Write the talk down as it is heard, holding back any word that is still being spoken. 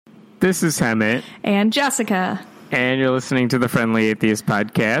This is Hemet. And Jessica. And you're listening to the Friendly Atheist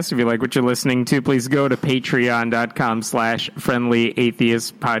Podcast. If you like what you're listening to, please go to patreon.com/Friendly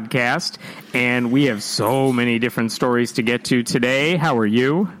Atheist Podcast. And we have so many different stories to get to today. How are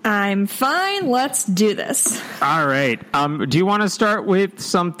you? I'm fine. Let's do this. All right. Do you want to start with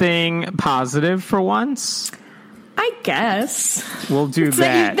something positive for once? I guess. We'll do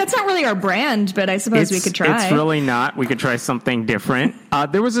that. That's not really our brand, but I suppose we could try. It's really not. We could try something different.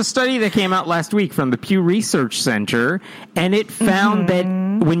 There was a study that came out last week from the Pew Research Center, and it found that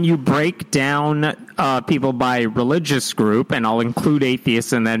when you break down people by religious group, and I'll include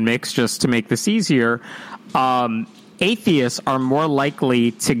atheists in that mix just to make this easier, atheists are more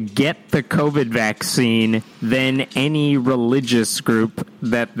likely to get the COVID vaccine than any religious group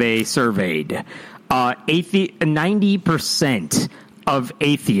that they surveyed. 90% of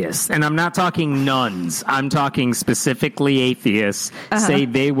atheists, and I'm not talking nuns, I'm talking specifically atheists, say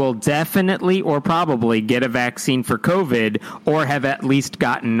they will definitely or probably get a vaccine for COVID or have at least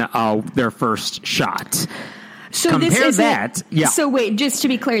gotten their first shot. So So wait, just to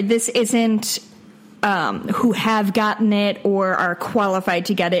be clear, this isn't who have gotten it or are qualified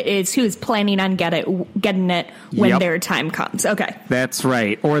to get it. It's who's planning on getting it when their time comes. Okay. That's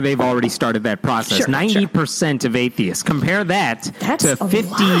right. Or they've already started that process. 90% of atheists. Compare that to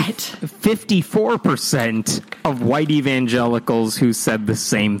 54% of white evangelicals who said the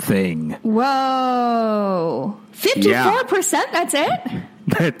same thing. Whoa. 54%? Yeah. That's it?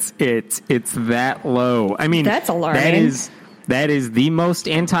 That's it. It's that low. I mean, that's alarming. That is the most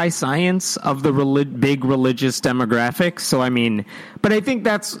anti-science of the big religious demographics. So, I mean, but I think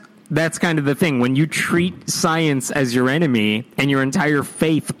that's kind of the thing. When you treat science as your enemy and your entire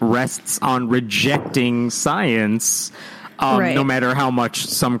faith rests on rejecting science, no matter how much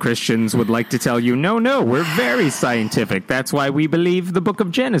some Christians would like to tell you, no, we're very scientific. That's why we believe the book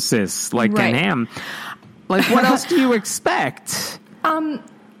of Genesis, like Ken Ham. Like, what else do you expect?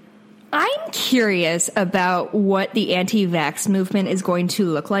 I'm curious about what the anti-vax movement is going to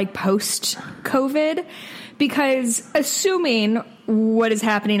look like post-COVID, because assuming what is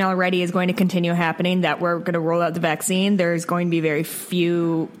happening already is going to continue happening, that we're going to roll out the vaccine, there's going to be very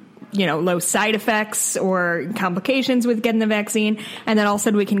few, low side effects or complications with getting the vaccine, and then all of a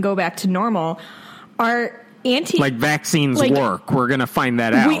sudden we can go back to normal. Vaccines work. We're going to find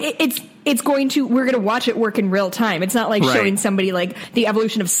that out. We're going to watch it work in real time. It's not like showing somebody like the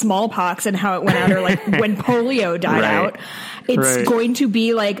evolution of smallpox and how it went out, or like when polio died out. It's going to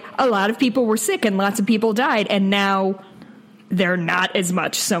be like a lot of people were sick and lots of people died, and now they're not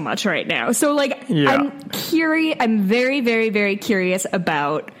so much right now. So I'm curious. I'm very, very, very curious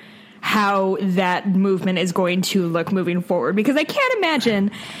about how that movement is going to look moving forward, because I can't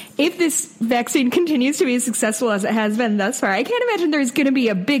imagine, if this vaccine continues to be as successful as it has been thus far, I can't imagine there's going to be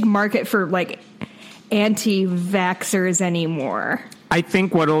a big market for anti-vaxxers anymore. I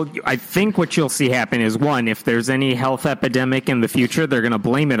think what you'll see happen is, one, if there's any health epidemic in the future, they're going to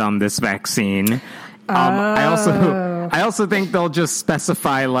blame it on this vaccine. I also think they'll just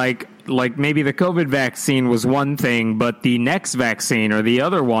specify like maybe the COVID vaccine was one thing, but the next vaccine or the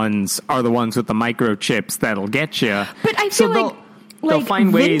other ones are the ones with the microchips that'll get you. But I feel they'll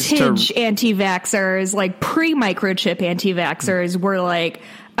find vintage anti-vaxxers, like pre-microchip anti-vaxxers, were like,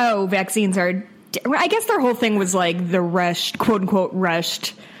 oh, vaccines are. I guess their whole thing was like the rushed, quote unquote,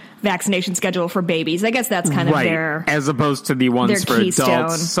 rushed vaccination schedule for babies. I guess that's kind of their, as opposed to the ones for keystone.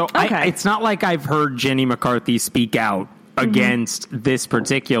 Adults. So it's not like I've heard Jenny McCarthy speak out against this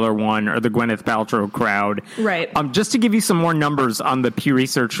particular one or the Gwyneth Paltrow crowd. Right. Just to give you some more numbers on the Pew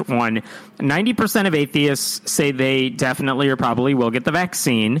Research one, 90% of atheists say they definitely or probably will get the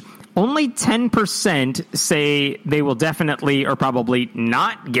vaccine. Only 10% say they will definitely or probably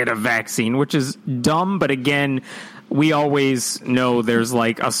not get a vaccine, which is dumb. But again, we always know there's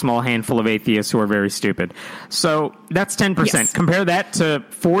like a small handful of atheists who are very stupid. So that's 10%. Yes. Compare that to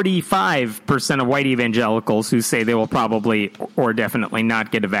 45% of white evangelicals who say they will probably or definitely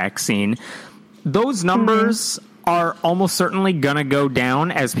not get a vaccine. Those numbers are almost certainly going to go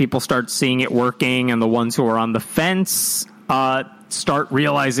down as people start seeing it working, and the ones who are on the fence start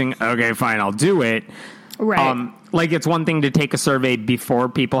realizing, okay, fine, I'll do it. Right. It's one thing to take a survey before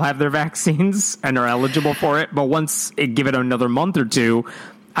people have their vaccines and are eligible for it, but once give it another month or two,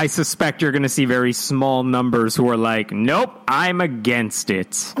 I suspect you're going to see very small numbers who are like, nope, I'm against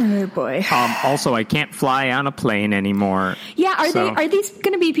it. Oh, boy. Also, I can't fly on a plane anymore. Yeah, are these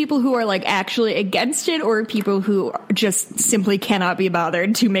going to be people who are like actually against it, or people who just simply cannot be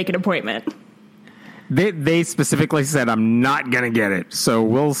bothered to make an appointment? They specifically said, I'm not going to get it. So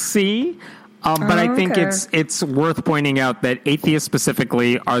we'll see. But I think it's worth pointing out that atheists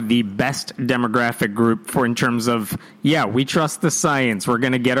specifically are the best demographic group for in terms of, we trust the science. We're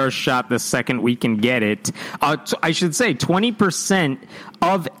going to get our shot the second we can get it. I should say 20%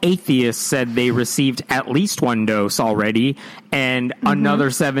 of atheists said they received at least one dose already, and another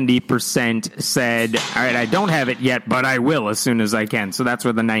 70% said, all right, I don't have it yet, but I will as soon as I can. So that's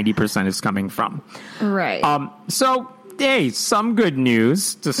where the 90% is coming from. Right. Hey, some good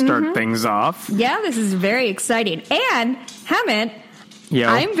news to start things off. Yeah, this is very exciting. And, Hammett,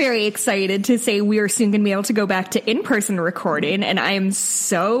 I'm very excited to say we are soon going to be able to go back to in-person recording, and I am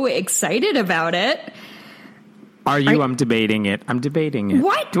so excited about it. I'm debating it.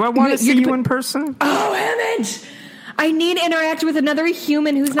 What? Do I want to see you in person? Oh, Hammett! I need to interact with another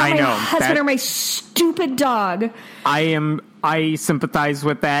human who's not my husband or my stupid dog. I sympathize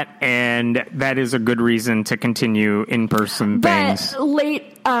with that, and that is a good reason to continue in-person things. But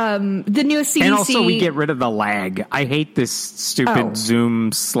the new CDC... And also, we get rid of the lag. I hate this stupid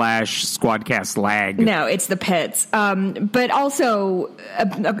Zoom / Squadcast lag. No, it's the pits. But also,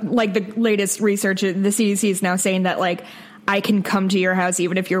 like the latest research, the CDC is now saying that, like, I can come to your house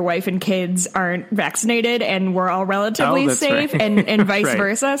even if your wife and kids aren't vaccinated, and we're all relatively safe, right. and vice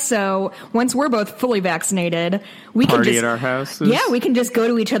versa. So once we're both fully vaccinated, we Party can just at our houses. Yeah, we can just go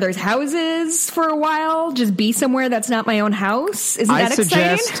to each other's houses for a while. Just be somewhere that's not my own house. Isn't that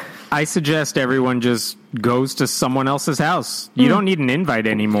exciting? I suggest everyone just goes to someone else's house. You don't need an invite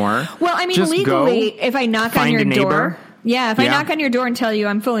anymore. Well, I mean, just legally, if I knock on your door. Yeah, if I knock on your door and tell you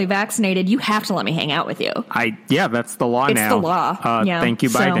I'm fully vaccinated, you have to let me hang out with you. That's the law now. It's the law. Thank you,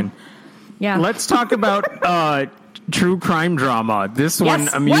 Biden. Yeah. Let's talk about true crime drama. This one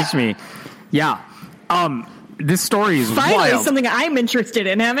amused me. Yeah. This story is finally wild. Something I'm interested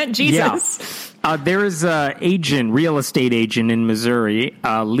in, Hammett. Jesus. Yeah. There is a real estate agent in Missouri,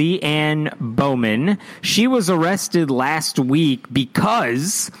 Leanne Bowman. She was arrested last week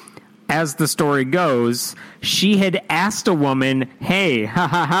because, as the story goes, she had asked a woman, hey,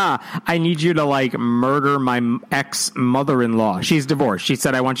 I need you to, like, murder my ex-mother-in-law. She's divorced. She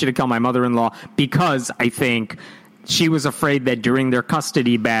said, I want you to kill my mother-in-law because I think she was afraid that during their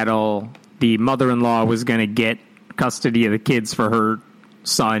custody battle, the mother-in-law was going to get custody of the kids for her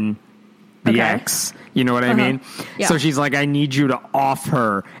son, the ex. You know what I mean? Yeah. So she's like, I need you to off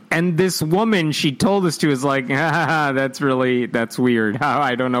her. And this woman she told us to is like, that's weird.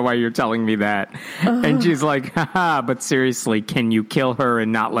 I don't know why you're telling me that. And she's like, but seriously, can you kill her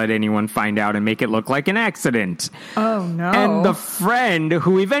and not let anyone find out and make it look like an accident? Oh, no. And the friend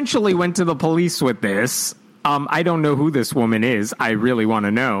who eventually went to the police with this, I don't know who this woman is. I really want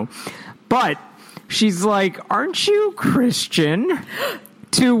to know. But she's like, aren't you Christian?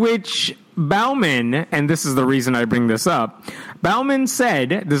 To which Bauman, and this is the reason I bring this up, Bauman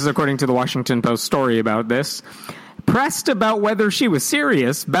said, this is according to the Washington Post story about this, pressed about whether she was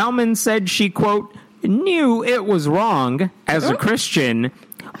serious, Bauman said she, quote, knew it was wrong as a Christian,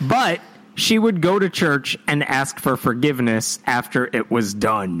 but she would go to church and ask for forgiveness after it was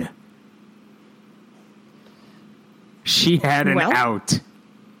done. She had an out.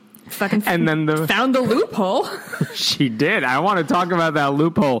 Fucking and then found the loophole. She did. I want to talk about that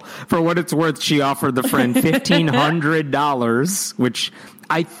loophole. For what it's worth, she offered the friend $1,500, which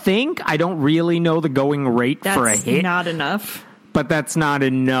I don't really know the going rate for a hit. That's not enough. But that's not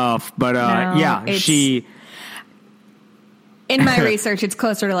enough. But she... In my research, it's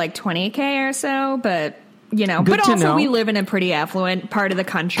closer to like $20,000 or so, but... You know, good but also know. We live in a pretty affluent part of the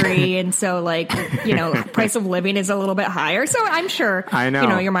country, and so, like, you know, price of living is a little bit higher. So I'm sure, I know. You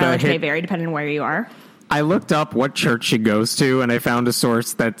know, your mileage may vary depending on where you are. I looked up what church she goes to, and I found a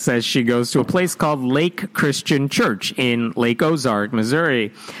source that says she goes to a place called Lake Christian Church in Lake Ozark,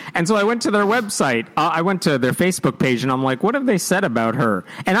 Missouri. And so I went to their website. I went to their Facebook page, and I'm like, what have they said about her?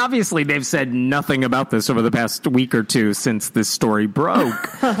 And obviously they've said nothing about this over the past week or two since this story broke.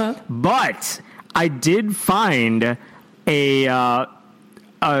 But I did find a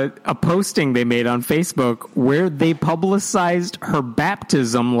posting they made on Facebook where they publicized her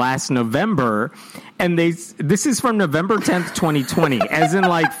baptism last November, and this is from November 10th, 2020, as in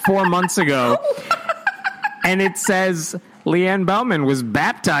like 4 months ago. And it says Leanne Bauman was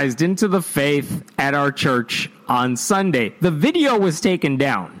baptized into the faith at our church on Sunday. The video was taken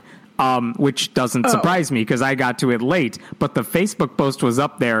down. which doesn't surprise me because I got to it late. But the Facebook post was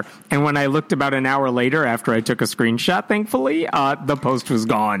up there, and when I looked about an hour later after I took a screenshot, thankfully, the post was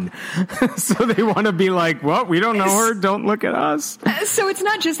gone. So they want to be like, well, we don't know her, don't look at us. So it's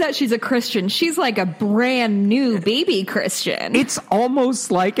not just that she's a Christian, she's like a brand new baby Christian. It's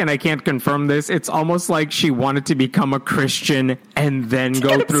almost like, and I can't confirm this, it's almost like she wanted to become a Christian and then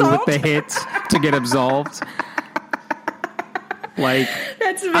go through with the hit to get absolved. Like,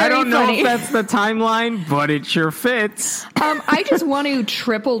 that's very I don't know funny. if that's the timeline, but it sure fits. I just want to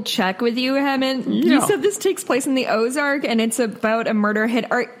triple check with you, Hammond. Yeah. You said this takes place in the Ozark and it's about a murder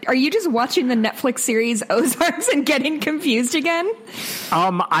hit. Are you just watching the Netflix series Ozarks and getting confused again?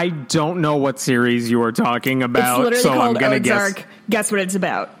 I don't know what series you are talking about. It's literally so called I'm gonna Ozark. Guess what it's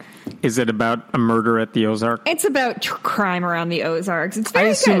about? Is it about a murder at the Ozark? It's about crime around the Ozarks. It's I very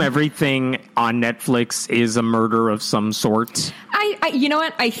assume good. everything on Netflix is a murder of some sort. You know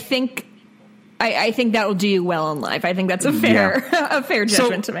what? I think that will do you well in life. I think that's a fair a fair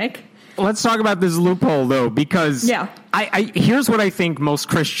judgment to make. Let's talk about this loophole, though, because here's what I think most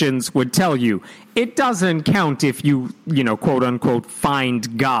Christians would tell you. It doesn't count if you quote unquote,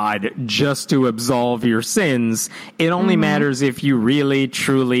 find God just to absolve your sins. It only matters if you really,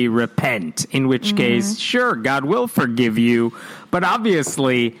 truly repent, in which case, sure, God will forgive you. But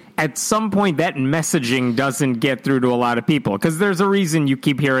obviously, at some point, that messaging doesn't get through to a lot of people because there's a reason you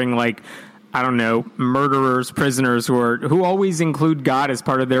keep hearing, like, I don't know, murderers, prisoners who always include God as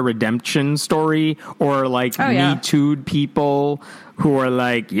part of their redemption story, or like Me Too'd people who are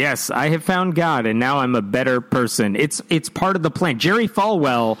like, yes, I have found God and now I'm a better person. It's part of the plan. Jerry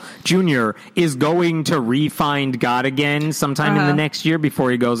Falwell Jr. is going to re-find God again sometime in the next year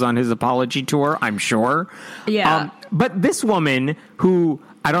before he goes on his apology tour, I'm sure. Yeah. But this woman who,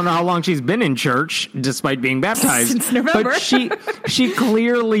 I don't know how long she's been in church, despite being baptized. Since November. But she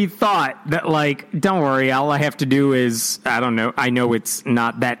clearly thought that, like, don't worry, all I have to do is, I don't know, I know it's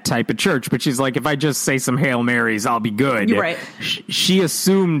not that type of church, but she's like, if I just say some Hail Marys, I'll be good. You're right. She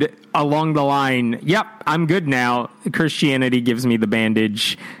assumed along the line, yep, I'm good now. Christianity gives me the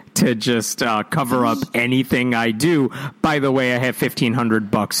bandage to just cover up anything I do. By the way, I have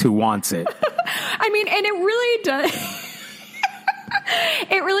 $1,500. Who wants it? I mean, and it really does.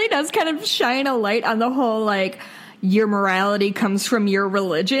 It really does kind of shine a light on the whole, like, your morality comes from your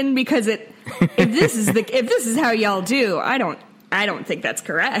religion, because if this is how y'all do, I don't think that's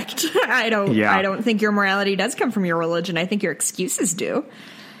correct. I don't think your morality does come from your religion. I think your excuses do.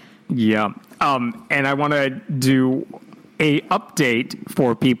 Yeah. And I want to do a update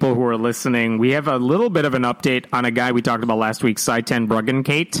for people who are listening. We have a little bit of an update on a guy we talked about last week, Saitan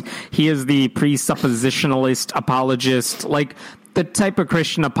Bruggencate. He is the presuppositionalist apologist, like the type of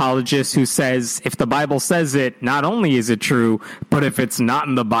Christian apologist who says, if the Bible says it, not only is it true, but if it's not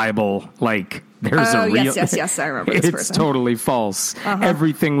in the Bible, like, there's a real... Yes, I remember this person. It's totally false.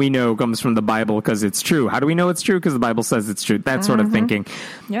 Everything we know comes from the Bible because it's true. How do we know it's true? Because the Bible says it's true. That sort of thinking.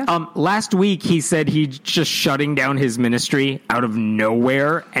 Yeah. Last week, he said he's just shutting down his ministry out of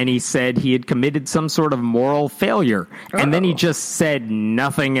nowhere, and he said he had committed some sort of moral failure. And then he just said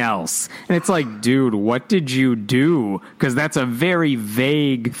nothing else. And it's like, dude, what did you do? Because that's a very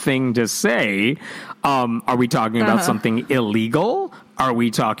vague thing to say. Are we talking about something illegal? Are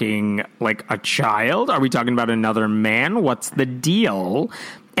we talking like a child? Are we talking about another man? What's the deal?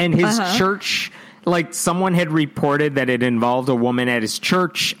 And his church, like, someone had reported that it involved a woman at his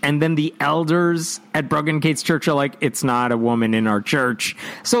church, and then the elders at Bruggencate's church are like, it's not a woman in our church.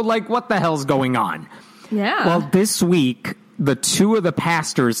 So, like, what the hell's going on? Yeah. Well, this week, the two of the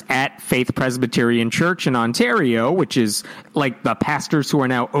pastors at Faith Presbyterian Church in Ontario, which is like the pastors who are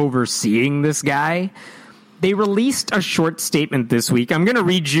now overseeing this guy, they released a short statement this week. I'm going to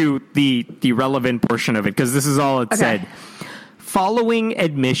read you the relevant portion of it because this is all it said. Following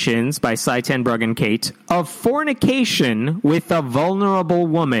admissions by Saitan Bruggencate of fornication with a vulnerable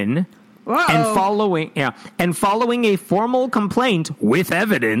woman, and following a formal complaint with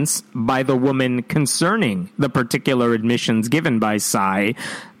evidence by the woman concerning the particular admissions given by Sai,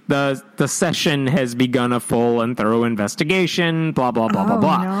 the session has begun a full and thorough investigation. Blah blah blah blah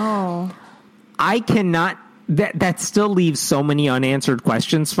blah. No. I cannot. That still leaves so many unanswered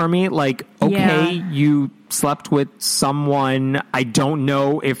questions for me. Like, okay, you slept with someone. I don't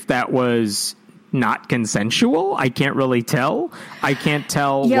know if that was not consensual. I can't really tell. I can't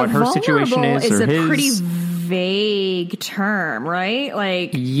tell what her situation is or his. It's a pretty vague term, right?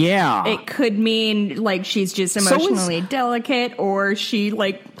 Like, it could mean like she's just emotionally delicate, or she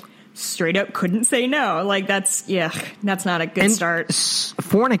like straight up couldn't say no. Like, that's not a good start.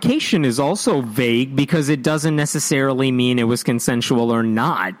 Fornication is also vague because it doesn't necessarily mean it was consensual or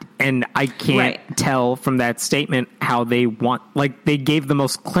not. And I can't tell from that statement how they they gave the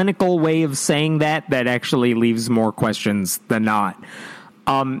most clinical way of saying that actually leaves more questions than not.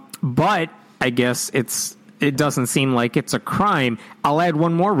 But I guess it doesn't seem like it's a crime. I'll add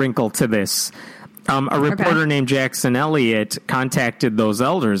one more wrinkle to this. A reporter named Jackson Elliott contacted those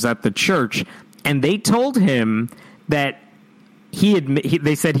elders at the church, and they told him that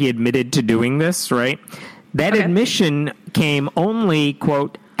they said he admitted to doing this, right? That admission came only,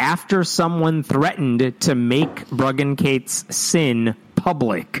 quote, after someone threatened to make Bruggenkate's sin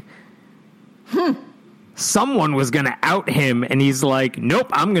public. Someone was going to out him, and he's like, nope,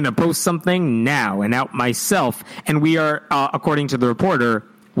 I'm going to post something now and out myself. And we are, according to the reporter,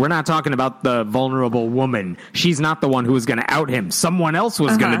 we're not talking about the vulnerable woman. She's not the one who was going to out him. Someone else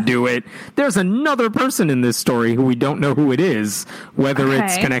was going to do it. There's another person in this story who we don't know who it is. Whether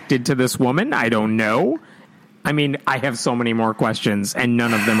it's connected to this woman, I don't know. I mean, I have so many more questions, and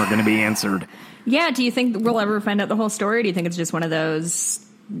none of them are going to be answered. Yeah, do you think we'll ever find out the whole story? Or do you think it's just one of those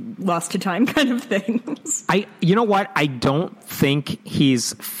lost to time kind of things? You know what? I don't think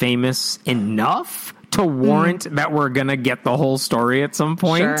he's famous enough to warrant that we're going to get the whole story at some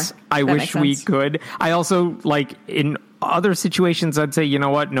point. Sure, I wish we could. I also, in other situations, I'd say, you know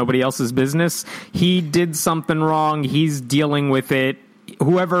what? Nobody else's business. He did something wrong. He's dealing with it.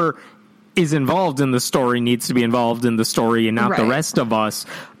 Whoever is involved in the story needs to be involved in the story and not the rest of us.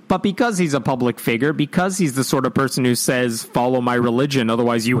 But because he's a public figure, because he's the sort of person who says, follow my religion,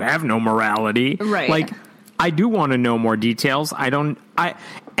 otherwise you have no morality. Right. I do want to know more details. I don't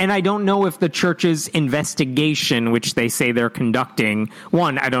know if the church's investigation, which they say they're conducting,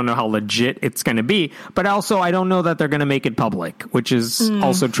 one, I don't know how legit it's going to be, but also I don't know that they're going to make it public, which is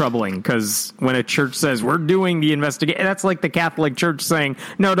also troubling, because when a church says we're doing the investigation, that's like the Catholic Church saying,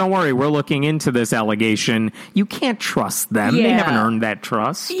 no, don't worry, we're looking into this allegation. You can't trust them. They haven't earned that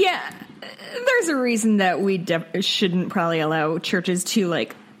trust. Yeah. There's a reason that we shouldn't probably allow churches to,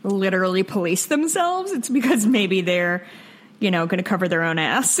 literally police themselves. It's because maybe they're, going to cover their own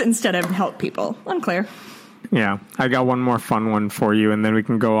ass instead of help people. Unclear. Yeah. I got one more fun one for you, and then we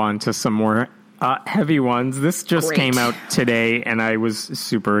can go on to some more heavy ones. This just came out today, and I was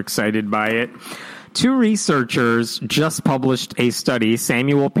super excited by it. 2 researchers just published a study.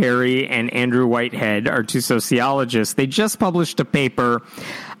 Samuel Perry and Andrew Whitehead are 2 sociologists. They just published a paper.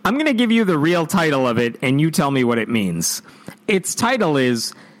 I'm going to give you the real title of it, and you tell me what it means. Its title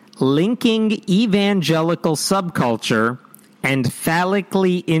is Linking Evangelical Subculture and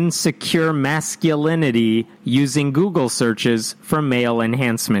Phallically Insecure Masculinity Using Google Searches for Male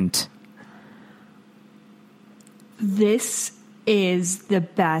Enhancement. This is the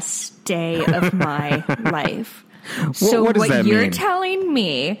best day of my life. So what you're mean? Telling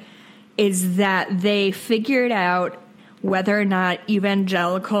me is that they figured out whether or not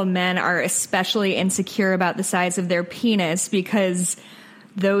evangelical men are especially insecure about the size of their penis, because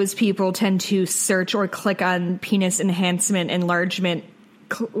those people tend to search or click on penis enhancement enlargement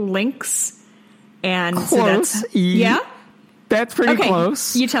links. And close. So that's, That's pretty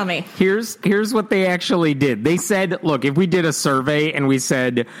close. You tell me. Here's what they actually did. They said, look, if we did a survey and we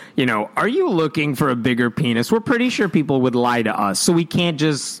said, are you looking for a bigger penis? We're pretty sure people would lie to us. So we can't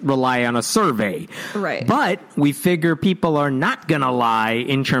just rely on a survey. Right. But we figure people are not going to lie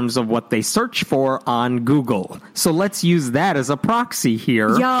in terms of what they search for on Google. So let's use that as a proxy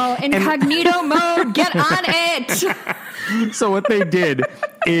here. Y'all, incognito mode, get on it. So what they did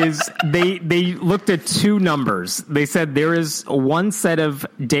is they looked at 2 numbers. They said there is one set of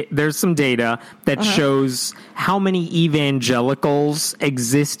there's some data that shows how many evangelicals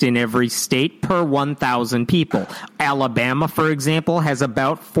exist in every state per 1,000 people. Alabama, for example, has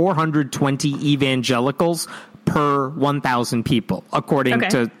about 420 evangelicals per 1,000 people, according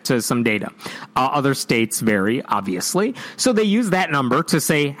to some data. Other states vary, obviously. So they use that number to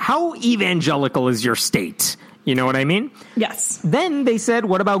say, how evangelical is your state? You know what I mean? Yes. Then they said,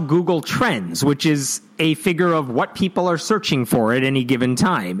 what about Google Trends, which is a figure of what people are searching for at any given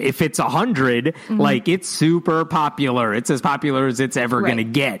time. If it's 100, it's super popular. It's as popular as it's ever going to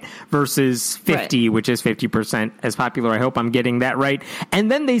get, versus 50, which is 50% as popular. I hope I'm getting that right. And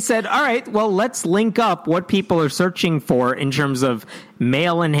then they said, all right, well, let's link up what people are searching for in terms of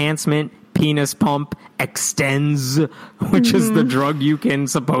male enhancement, penis pump, extends, which is the drug you can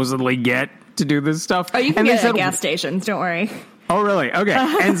supposedly get to do this stuff. Oh, you can get it at gas stations, don't worry. Oh, really?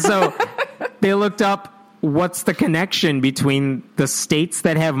 Okay. And so they looked up what's the connection between the states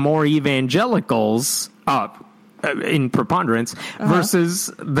that have more evangelicals, in preponderance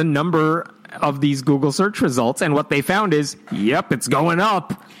versus the number of these Google search results. And what they found is, yep, it's going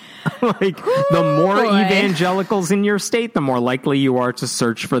up. Like, the more evangelicals in your state, the more likely you are to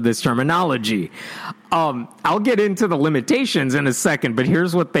search for this terminology. I'll get into the limitations in a second, but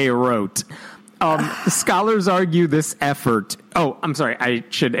here's what they wrote. Scholars argue this effort. Oh, I'm sorry. I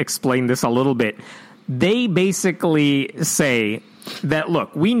should explain this a little bit. They basically say that,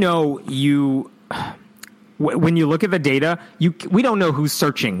 look, we know when you look at the data, we don't know who's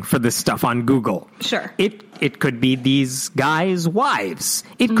searching for this stuff on Google. Sure. It could be these guys' wives.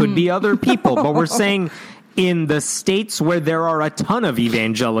 It could be other people. But we're saying in the states where there are a ton of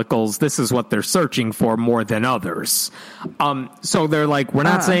evangelicals, this is what they're searching for more than others. So they're like, we're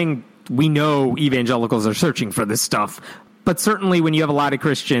not saying we know evangelicals are searching for this stuff. But certainly when you have a lot of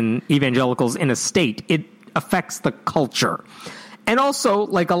Christian evangelicals in a state, it affects the culture. And also,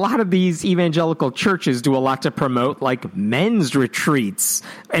 like, a lot of these evangelical churches do a lot to promote, like, men's retreats.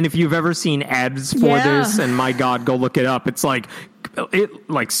 And if you've ever seen ads for this, and my God, go look it up. It's like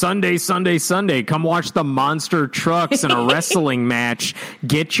Sunday, come watch the monster trucks and a wrestling match.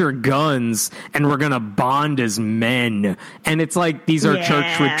 Get your guns, and we're going to bond as men. And it's like these are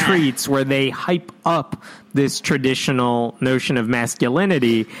church retreats where they hype up this traditional notion of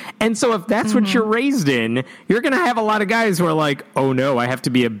masculinity. And so if that's what you're raised in, you're going to have a lot of guys who are like, oh no, I have to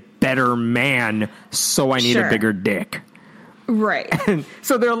be a better man, so I need a bigger dick. Right. And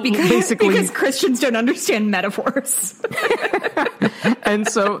so they're basically... Because Christians don't understand metaphors. And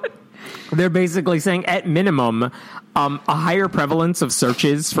so they're basically saying, at minimum, a higher prevalence of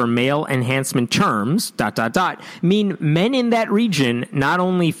searches for male enhancement terms, ... mean men in that region not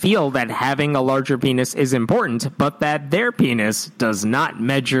only feel that having a larger penis is important, but that their penis does not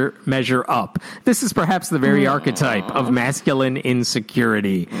measure up. This is perhaps the very archetype of masculine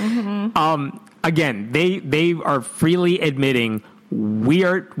insecurity. Again, they are freely admitting we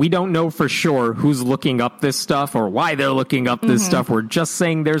don't know for sure who's looking up this stuff or why they're looking up this stuff. We're just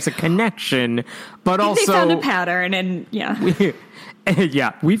saying there's a connection, but also they found a pattern, and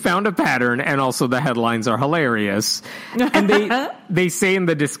we found a pattern, and also the headlines are hilarious. And they say in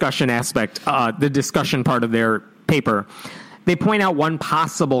the discussion aspect, the discussion part of their paper, they point out one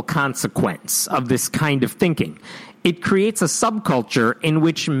possible consequence of this kind of thinking. It creates a subculture in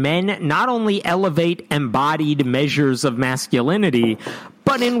which men not only elevate embodied measures of masculinity,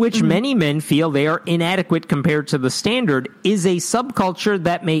 but in which many men feel they are inadequate compared to the standard, is a subculture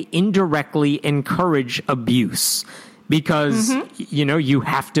that may indirectly encourage abuse. Because, you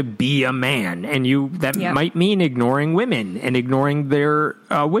have to be a man, and might mean ignoring women and ignoring their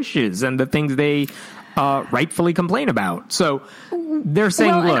wishes and the things they rightfully complain about. So they're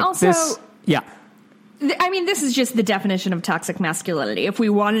saying, this is just the definition of toxic masculinity. If we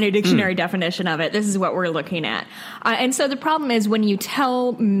wanted a dictionary definition of it, this is what we're looking at. And so the problem is when you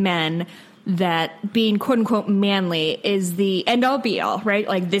tell men that being quote unquote manly is the end all be all, right?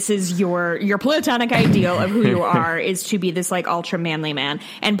 Like, this is your platonic ideal of who you are, is to be this like ultra manly man.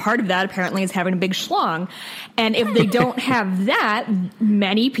 And part of that apparently is having a big schlong. And if they don't have that,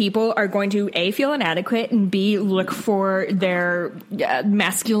 many people are going to A, feel inadequate, and B, look for their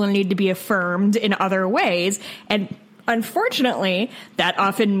masculinity to be affirmed in other ways. And unfortunately, that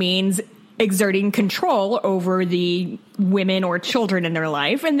often means exerting control over the women or children in their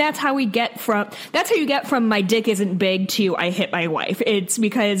life. And that's how you get from my dick isn't big to I hit my wife. It's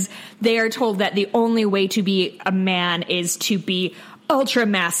because they are told that the only way to be a man is to be ultra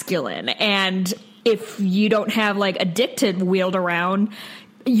masculine. And if you don't have like a dick to wield around,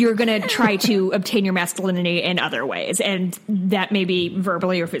 you're going to try to obtain your masculinity in other ways. And that may be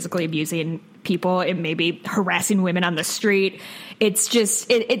verbally or physically abusing people. It may be harassing women on the street. It's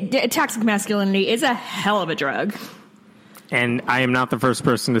just, toxic masculinity is a hell of a drug. And I am not the first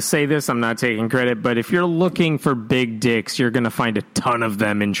person to say this. I'm not taking credit. But if you're looking for big dicks, you're going to find a ton of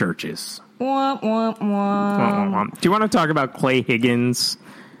them in churches. Womp, womp, womp. Do you want to talk about Clay Higgins?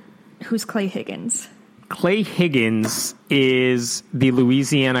 Who's Clay Higgins? Clay Higgins is the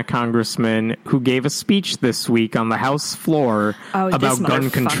Louisiana congressman who gave a speech this week on the House floor about gun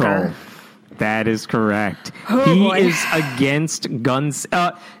control. That is correct. He is against guns.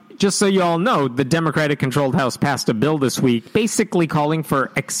 Just so you all know, the Democratic-controlled House passed a bill this week basically calling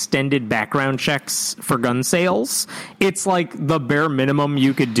for extended background checks for gun sales. It's like the bare minimum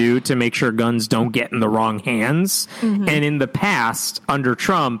you could do to make sure guns don't get in the wrong hands. And in the past, under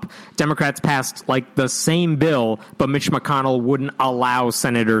Trump, Democrats passed like the same bill, but Mitch McConnell wouldn't allow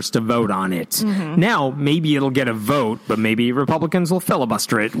senators to vote on it. Now, maybe it'll get a vote, but maybe Republicans will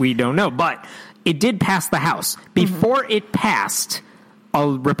filibuster it. We don't know. But it did pass the House. Before it passed, a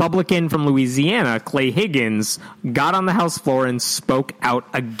Republican from Louisiana, Clay Higgins, got on the House floor and spoke out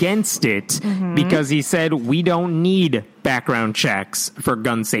against it because he said, we don't need background checks for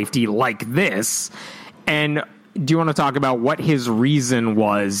gun safety like this. And do you want to talk about what his reason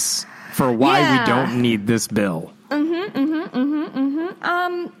was for why we don't need this bill?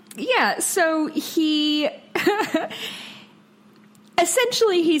 Yeah, so he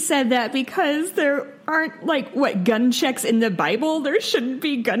essentially he said that because there aren't gun checks in the Bible, there shouldn't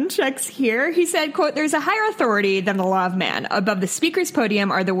be gun checks here. He said, quote, there's a higher authority than the law of man. Above the speaker's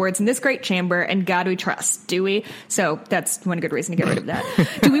podium are the words in this great chamber, and God we trust. Do we? So that's one good reason to get rid of that.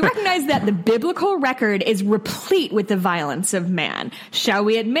 Do we recognize that the biblical record is replete with the violence of man? Shall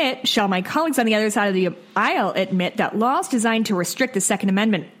my colleagues on the other side of the aisle admit that laws designed to restrict Second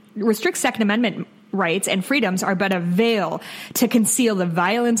Amendment rights and freedoms are but a veil to conceal the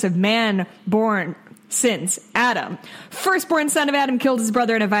violence of man born since Adam? Firstborn son of Adam killed his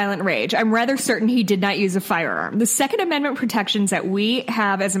brother in a violent rage. I'm rather certain he did not use a firearm. The Second Amendment protections that we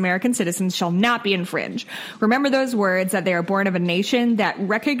have as American citizens shall not be infringed. Remember those words, that they are born of a nation that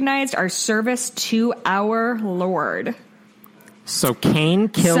recognized our service to our Lord. So Cain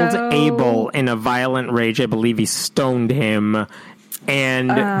killed Abel in a violent rage. I believe he stoned him. And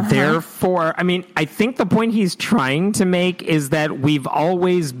therefore, I mean, I think the point he's trying to make is that we've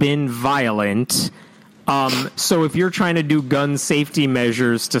always been violent. So if you're trying to do gun safety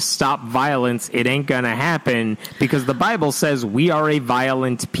measures to stop violence, it ain't going to happen because the Bible says we are a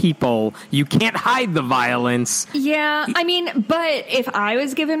violent people. You can't hide the violence. Yeah, I mean, but if I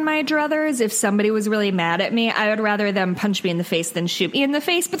was given my druthers, if somebody was really mad at me, I would rather them punch me in the face than shoot me in the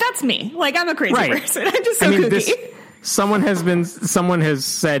face. But that's me. Like, I'm a crazy person. I'm just so kooky. Someone has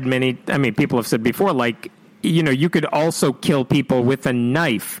said people have said before, like, you know, you could also kill people with a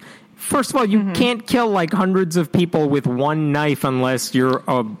knife. First of all, you can't kill like hundreds of people with one knife unless you're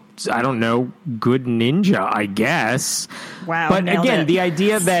a, I don't know, good ninja, I guess. Wow. But again, the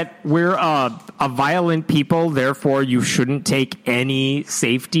idea that we're a violent people, therefore you shouldn't take any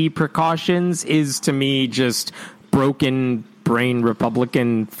safety precautions is to me just broken brain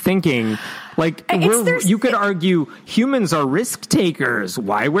Republican thinking. Like, you could argue humans are risk takers.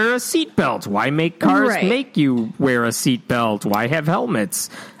 Why wear a seatbelt? Why make cars make you wear a seatbelt? Why have helmets?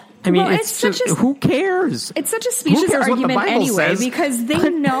 I mean, it's just, who cares? It's such a specious argument anyway, because they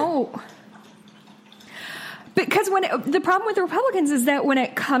know. Because the problem with the Republicans is that when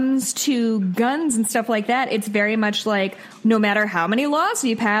it comes to guns and stuff like that, it's very much like no matter how many laws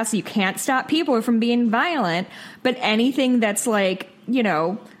you pass, you can't stop people from being violent. But anything that's like, you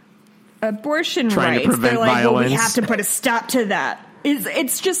know, abortion rights, they're like, violence. Well, we have to put a stop to that.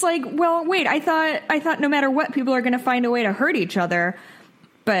 It's just like, well, wait, I thought no matter what, people are going to find a way to hurt each other.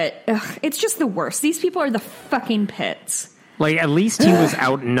 But it's just the worst. These people are the fucking pits. Like, at least he was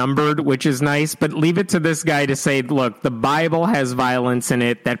outnumbered, which is nice, but leave it to this guy to say, look, the Bible has violence in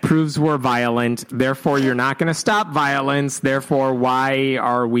it that proves we're violent, therefore you're not going to stop violence, therefore why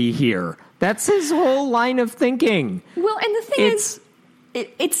are we here? That's his whole line of thinking. Well, and the thing is,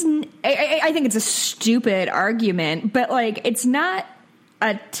 I think it's a stupid argument, but, like, it's not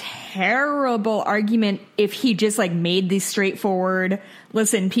a terrible argument if he just, like, made these straightforward,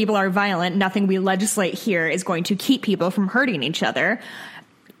 listen, people are violent, nothing we legislate here is going to keep people from hurting each other.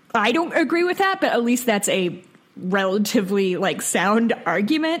 I don't agree with that, but at least that's a relatively, like, sound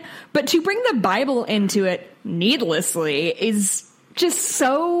argument. But to bring the Bible into it needlessly is just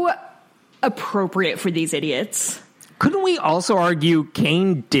so appropriate for these idiots. Couldn't we also argue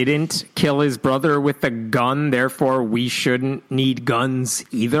Cain didn't kill his brother with a gun, therefore we shouldn't need guns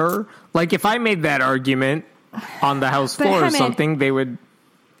either? Like, if I made that argument on the House floor or something, they would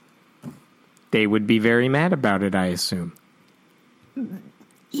be very mad about it, I assume.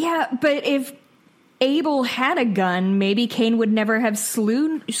 Yeah, but if Abel had a gun, maybe Cain would never have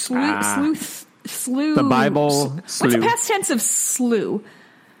slew. The Bible slew. What's the past tense of slew?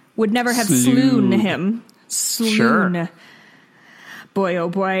 Would never have slewn him. Sloon. Sure. Boy, oh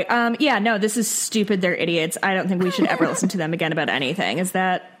boy. Yeah, no, this is stupid. They're idiots. I don't think we should ever listen to them again about anything. Is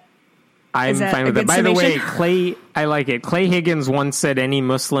that I'm fine with it. By the way, I like it. Clay Higgins once said any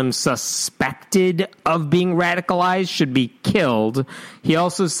Muslim suspected of being radicalized should be killed. He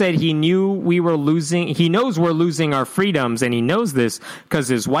also said he knows we're losing our freedoms, and he knows this because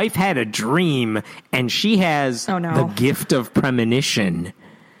his wife had a dream, and she has the gift of premonition.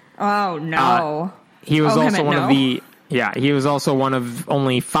 Oh, no. He was he was also one of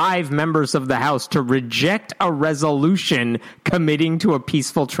only 5 members of the House to reject a resolution committing to a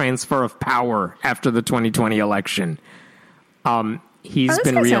peaceful transfer of power after the 2020 election. He's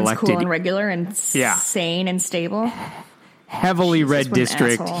been reelected. Sounds cool and regular and sane and stable. heavily red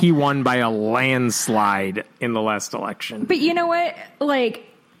district. Asshole. He won by a landslide in the last election. But you know what? Like,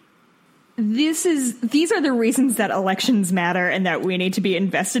 these are the reasons that elections matter and that we need to be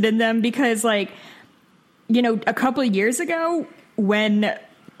invested in them, because, like, you know, a couple of years ago when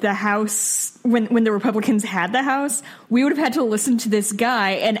the House, when the Republicans had the House, we would have had to listen to this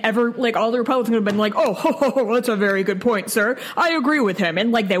guy, and all the Republicans would have been like, oh, that's a very good point, sir. I agree with him.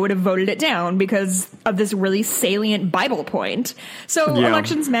 And like, they would have voted it down because of this really salient Bible point. So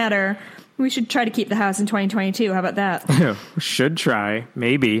elections matter. We should try to keep the House in 2022. How about that? Should try.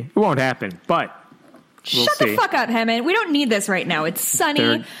 Maybe. It won't happen, but we'll Shut see. the fuck up, Hammond. We don't need this right now. It's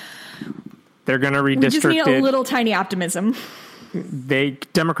sunny. They're going to redistrict it. We just need a little tiny optimism.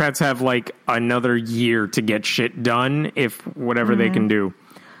 Democrats have like another year to get shit done, if whatever they can do.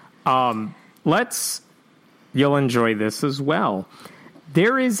 You'll enjoy this as well.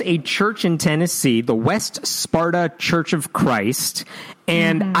 There is a church in Tennessee, the West Sparta Church of Christ,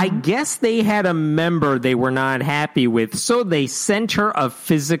 and I guess they had a member they were not happy with, so they sent her a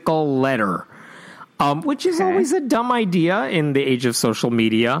physical letter, which is always a dumb idea in the age of social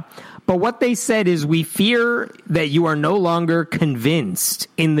media. But what they said is, we fear that you are no longer convinced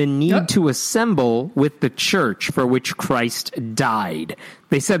in the need to assemble with the church for which Christ died.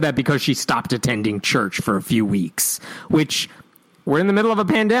 They said that because she stopped attending church for a few weeks, which we're in the middle of a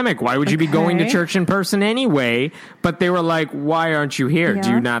pandemic. Why would you be going to church in person anyway? But they were like, why aren't you here? Do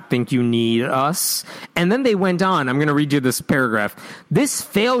you not think you need us? And then they went on. I'm going to read you this paragraph. This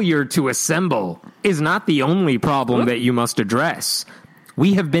failure to assemble is not the only problem that you must address.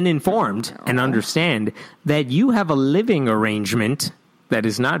 We have been informed and understand that you have a living arrangement that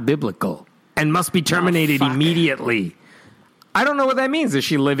is not biblical and must be terminated immediately. I don't know what that means. Is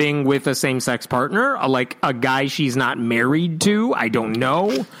she living with a same-sex partner? Like a guy she's not married to? I don't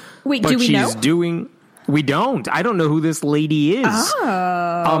know. Wait, do we know? We don't. I don't know who this lady is.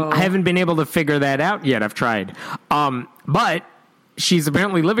 I haven't been able to figure that out yet. I've tried. But she's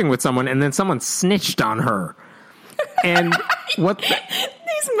apparently living with someone, and then someone snitched on her. And what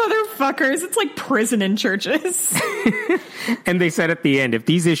these motherfuckers, it's like prison in churches. And they said at the end, if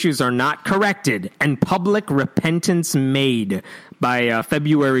these issues are not corrected and public repentance made by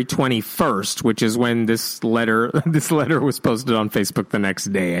February 21st, which is when this letter was posted on Facebook the next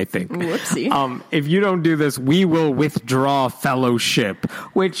day, I think. Whoopsie. If you don't do this, we will withdraw fellowship,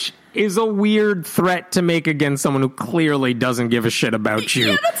 which is a weird threat to make against someone who clearly doesn't give a shit about you.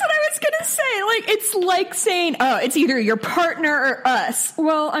 Yeah, that's what I was going to say. Like, it's like saying, oh, it's either your partner or us.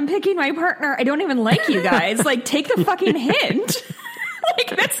 Well, I'm picking my partner. I don't even like you guys. Like, take the fucking hint.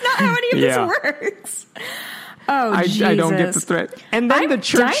 Like, that's not how any of this works. Oh, Jesus. I don't get the threat. And then the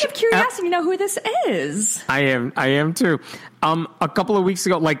church. I'm dying of curiosity to know who this is. I am too. A couple of weeks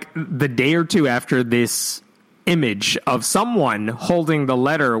ago, like the day or two after this image of someone holding the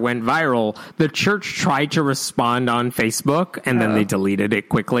letter went viral, the church tried to respond on Facebook, and then they deleted it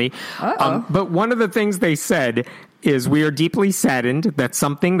quickly. But one of the things they said is, we are deeply saddened that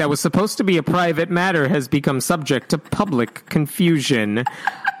something that was supposed to be a private matter has become subject to public confusion.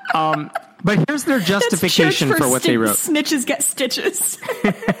 But here's their justification for what they wrote. Snitches get stitches.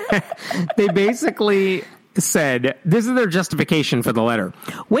 They basically said, this is their justification for the letter.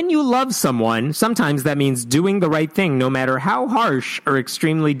 When you love someone, sometimes that means doing the right thing, no matter how harsh or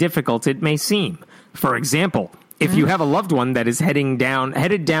extremely difficult it may seem. For example, if you have a loved one that is headed down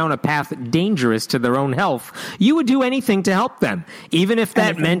a path dangerous to their own health, you would do anything to help them, even if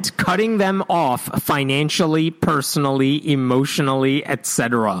that meant cutting them off financially, personally, emotionally,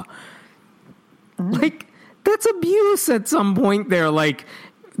 etc. Like, that's abuse at some point there. Like,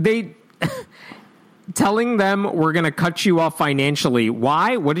 they telling them, we're going to cut you off financially.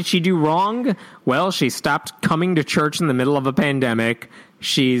 Why? What did she do wrong? Well, she stopped coming to church in the middle of a pandemic.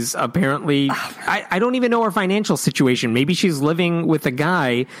 She's apparently, I don't even know her financial situation. Maybe she's living with a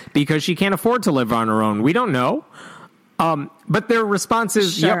guy because she can't afford to live on her own. We don't know. But their response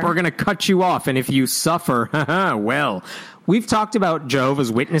is, yep, we're going to cut you off. And if you suffer, well, we've talked about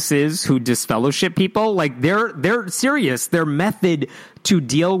Jehovah's Witnesses who disfellowship people. Like, they're serious. Their method to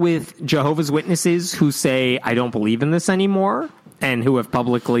deal with Jehovah's Witnesses who say, I don't believe in this anymore, and who have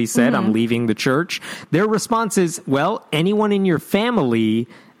publicly said, I'm leaving the church. Their response is, well, anyone in your family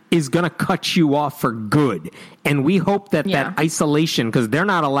is going to cut you off for good. And we hope that that isolation, because they're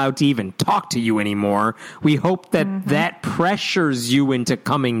not allowed to even talk to you anymore, we hope that that pressures you into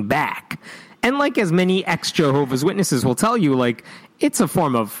coming back. And like as many ex-Jehovah's Witnesses will tell you, like, it's a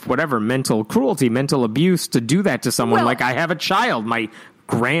form of whatever, mental cruelty, mental abuse to do that to someone. Well, like, I have a child, my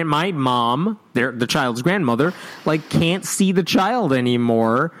mom, the child's grandmother, like, can't see the child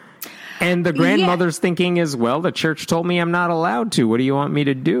anymore. And the grandmother's thinking as well, the church told me I'm not allowed to. What do you want me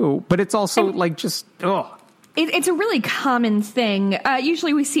to do? But it's also It's a really common thing.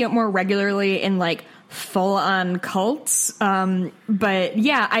 Usually we see it more regularly in like full-on cults. But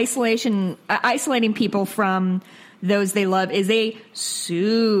yeah, isolating people from those they love is a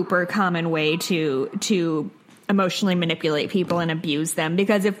super common way to emotionally manipulate people and abuse them.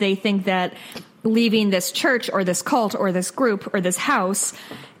 Because if they think that leaving this church or this cult or this group or this house,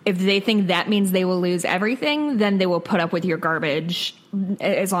 if they think that means they will lose everything, then they will put up with your garbage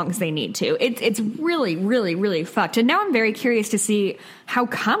as long as they need to. It's really, really, really fucked. And now I'm very curious to see how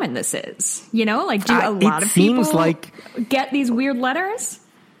common this is. You know, like, do a lot of people get these weird letters?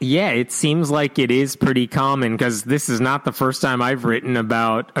 Yeah, it seems like it is pretty common, because this is not the first time I've written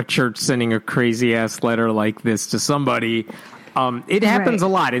about a church sending a crazy-ass letter like this to somebody. It happens a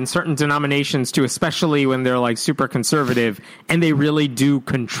lot in certain denominations, too, especially when they're, like, super conservative, and they really do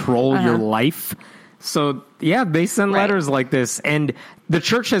control your life. So, yeah, they send letters like this. And the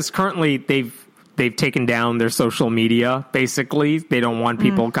church has currently, they've taken down their social media, basically. They don't want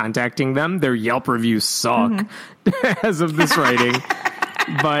people contacting them. Their Yelp reviews suck as of this writing.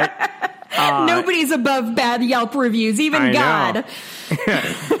 But nobody's above bad Yelp reviews, even God.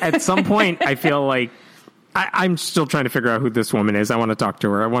 At some point, I feel like I'm still trying to figure out who this woman is. I want to talk to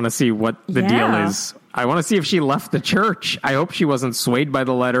her. I want to see what the deal is. I want to see if she left the church. I hope she wasn't swayed by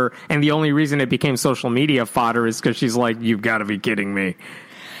the letter. And the only reason it became social media fodder is because she's like, you've got to be kidding me.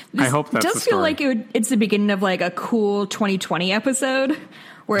 I hope that's the story. It does feel like it's the beginning of like a cool 2020 episode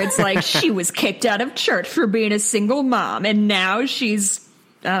where it's like she was kicked out of church for being a single mom. And now she's,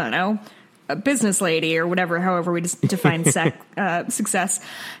 I don't know, a business lady or whatever, however we just define success.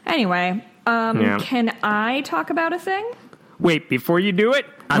 Anyway, can I talk about a thing? Wait, before you do it,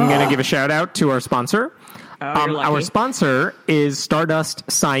 I'm going to give a shout out to our sponsor. Our sponsor is Stardust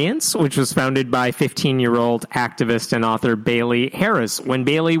Science, which was founded by 15-year-old activist and author Bailey Harris. When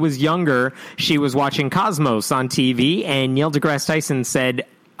Bailey was younger, she was watching Cosmos on TV, and Neil deGrasse Tyson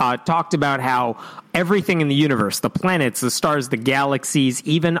talked about how everything in the universe, the planets, the stars, the galaxies,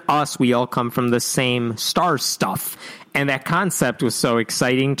 even us, we all come from the same star stuff. And that concept was so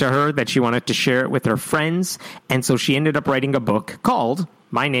exciting to her that she wanted to share it with her friends. And so she ended up writing a book called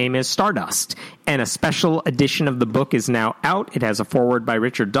My Name is Stardust. And a special edition of the book is now out. It has a foreword by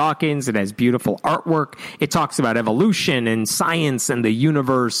Richard Dawkins. It has beautiful artwork. It talks about evolution and science and the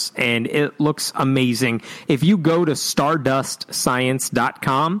universe, and it looks amazing. If you go to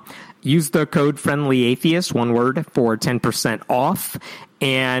stardustscience.com, use the code FriendlyAtheist, one word, for 10% off.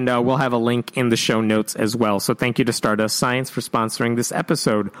 And we'll have a link in the show notes as well. So thank you to Stardust Science for sponsoring this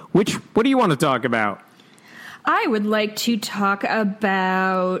episode. What do you want to talk about? I would like to talk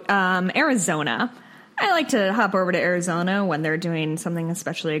about Arizona. I like to hop over to Arizona when they're doing something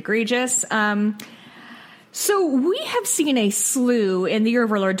especially egregious. So we have seen a slew in the year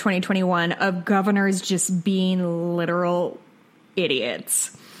of our Lord 2021 of governors just being literal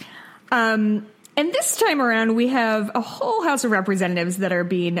idiots. And this time around, we have a whole House of Representatives that are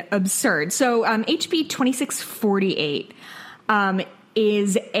being absurd. So HB 2648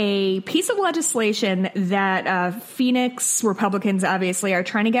 is a piece of legislation that Phoenix Republicans obviously are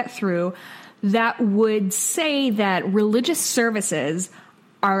trying to get through that would say that religious services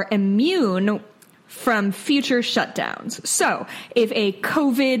are immune from future shutdowns. So if a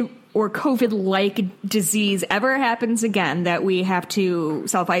COVID or COVID-like disease ever happens again, that we have to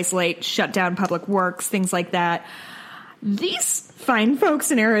self-isolate, shut down public works, things like that, these fine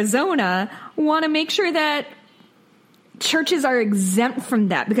folks in Arizona want to make sure that churches are exempt from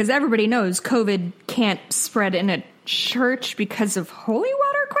that, because everybody knows COVID can't spread in a church because of holy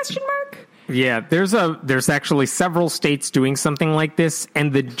water, question mark? Yeah, there's actually several states doing something like this,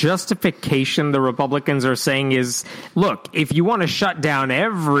 and the justification the Republicans are saying is, look, if you want to shut down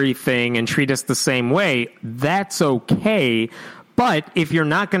everything and treat us the same way, that's okay. But if you're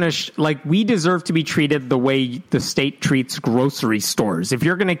not going to, we deserve to be treated the way the state treats grocery stores. If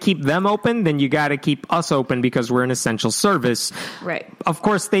you're going to keep them open, then you got to keep us open because we're an essential service. Right. Of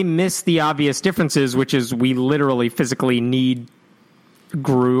course, they miss the obvious differences, which is we literally physically need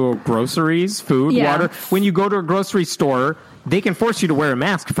groceries, food, water. When you go to a grocery store, they can force you to wear a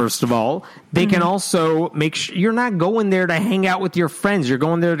mask, first of all. They can also make sure you're not going there to hang out with your friends. You're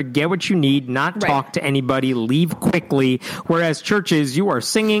going there to get what you need, not talk to anybody, leave quickly. Whereas churches, you are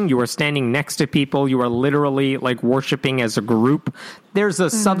singing, you are standing next to people, you are literally worshiping as a group. There's a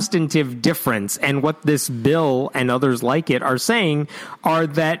substantive difference. And what this bill and others like it are saying are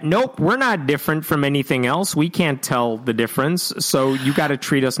that, nope, we're not different from anything else. We can't tell the difference. So you got to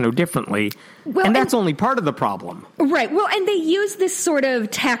treat us no differently. Well, and that's only part of the problem. Right. Well, and they use this sort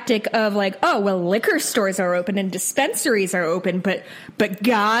of tactic of like, oh, well, liquor stores are open and dispensaries are open, but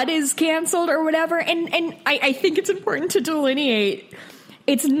God is canceled or whatever. And I think it's important to delineate.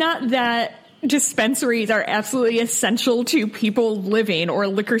 It's not that dispensaries are absolutely essential to people living, or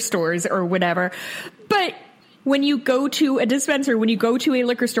liquor stores or whatever. But when you go to a dispensary, when you go to a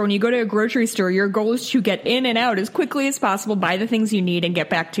liquor store, when you go to a grocery store, your goal is to get in and out as quickly as possible, buy the things you need, and get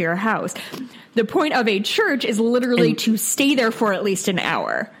back to your house. The point of a church is literally to stay there for at least an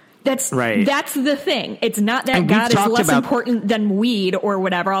hour. That's right. That's the thing. It's not that God is less important than weed or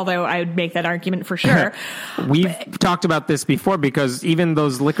whatever, although I would make that argument for sure. We've talked about this before, because even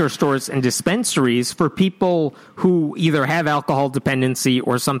those liquor stores and dispensaries, for people who either have alcohol dependency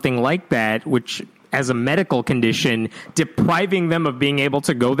or something like that, which as a medical condition, depriving them of being able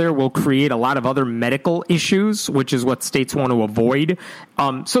to go there will create a lot of other medical issues, which is what states want to avoid.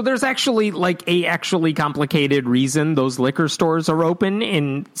 So there's actually actually complicated reason those liquor stores are open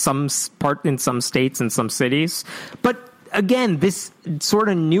in some states and some cities. But again, this sort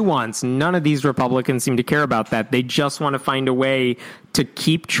of nuance, none of these Republicans seem to care about that. They just want to find a way to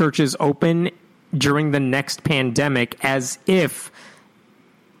keep churches open during the next pandemic, as if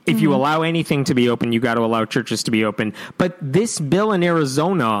you allow anything to be open, you got to allow churches to be open. But this bill in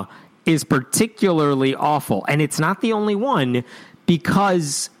Arizona is particularly awful. And it's not the only one,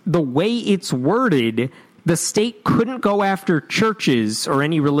 because the way it's worded, the state couldn't go after churches or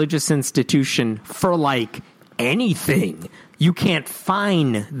any religious institution for anything. You can't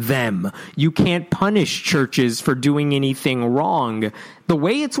fine them. You can't punish churches for doing anything wrong. The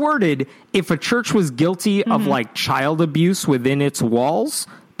way it's worded, if a church was guilty of child abuse within its walls,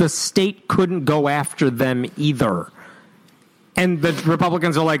 the state couldn't go after them either. And the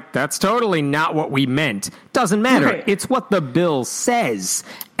Republicans are like, that's totally not what we meant. Doesn't matter. Right. It's what the bill says.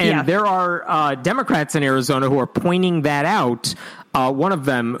 And there are Democrats in Arizona who are pointing that out. One of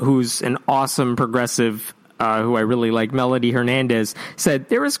them, who's an awesome progressive who I really like, Melody Hernandez, said,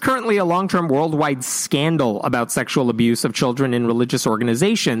 there is currently a long-term worldwide scandal about sexual abuse of children in religious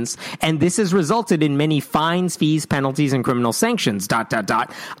organizations, and this has resulted in many fines, fees, penalties, and criminal sanctions, ...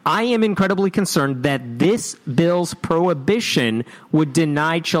 I am incredibly concerned that this bill's prohibition would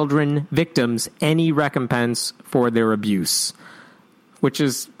deny children victims any recompense for their abuse,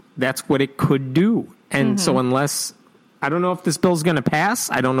 that's what it could do. And so unless... I don't know if this bill's going to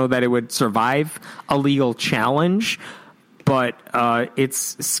pass. I don't know that it would survive a legal challenge, but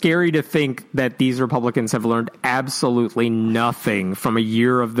it's scary to think that these Republicans have learned absolutely nothing from a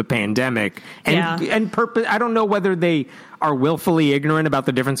year of the pandemic. And purpose. I don't know whether they are willfully ignorant about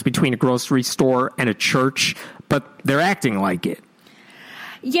the difference between a grocery store and a church, but they're acting like it.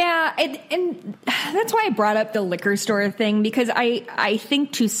 Yeah, and that's why I brought up the liquor store thing, because I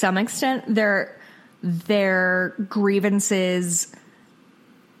think to some extent their grievances,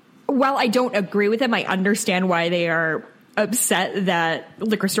 while I don't agree with them, I understand why they are upset that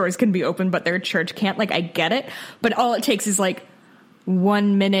liquor stores can be open but their church can't. I get it, but all it takes is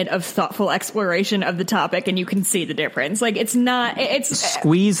 1 minute of thoughtful exploration of the topic and you can see the difference. It's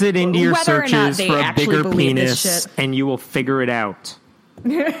squeeze it into your searches for a bigger penis and you will figure it out.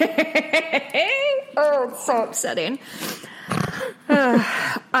 Oh, it's so upsetting.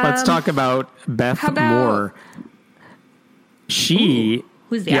 Let's talk about Beth Moore.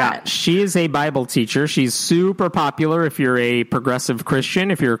 Who's that? Yeah, she is a Bible teacher. She's super popular if you're a progressive Christian.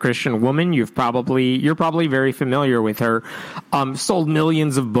 If you're a Christian woman, you're probably very familiar with her. Sold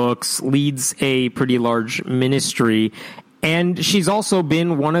millions of books, leads a pretty large ministry, and she's also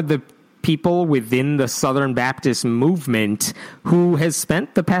been one of the people within the Southern Baptist movement who has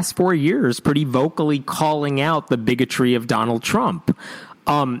spent the past 4 years pretty vocally calling out the bigotry of Donald Trump.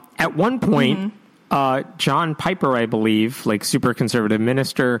 At one point, John Piper, I believe, super conservative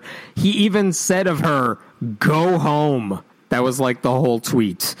minister, he even said of her, "Go home." That was the whole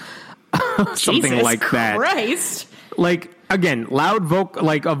tweet. Something Jesus like that. Christ. Again, loud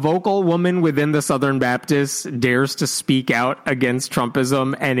a vocal woman within the Southern Baptists dares to speak out against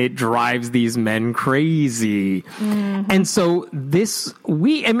Trumpism, and it drives these men crazy. And so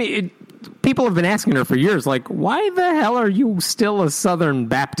people have been asking her for years, why the hell are you still a Southern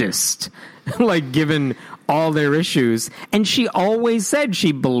Baptist? Given all their issues. And she always said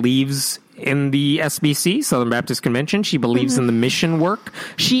she believes in the SBC, Southern Baptist Convention. She believes in the mission work.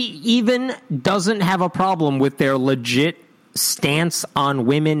 She even doesn't have a problem with their legit stance on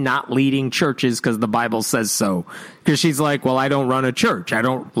women not leading churches because the Bible says so. Because she's well, I don't run a church.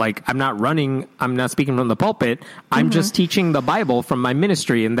 I'm not speaking from the pulpit. I'm just teaching the Bible from my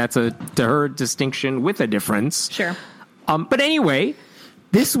ministry. And that's to her distinction with a difference. Sure. But anyway,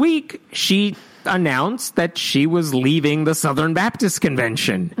 this week she announced that she was leaving the Southern Baptist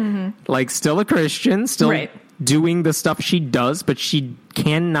Convention. Like, still a Christian, still doing the stuff she does, but she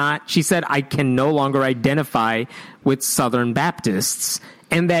said, I can no longer identify with Southern Baptists.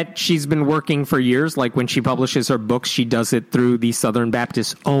 And that she's been working for years. Like, when she publishes her books, she does it through the Southern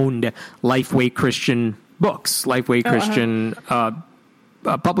Baptist owned Lifeway Christian books, Lifeway Christian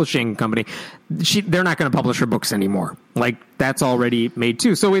publishing company. They're not going to publish her books anymore. Like, that's already made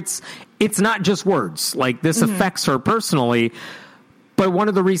too. So it's not just words. Like, this affects her personally. But one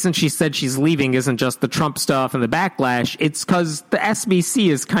of the reasons she said she's leaving isn't just the Trump stuff and the backlash. It's because the SBC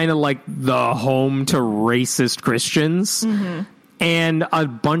is kind of like the home to racist Christians. And a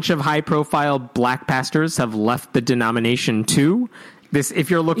bunch of high-profile black pastors have left the denomination too. If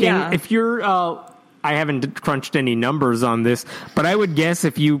you're looking, I haven't crunched any numbers on this, but I would guess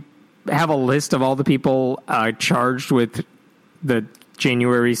if you have a list of all the people charged with the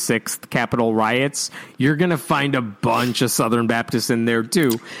January 6th Capitol riots, you're going to find a bunch of Southern Baptists in there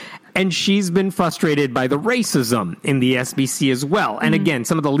too. And she's been frustrated by the racism in the SBC as well. And again,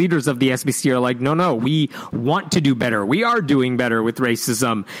 some of the leaders of the SBC are like, no, we want to do better. We are doing better with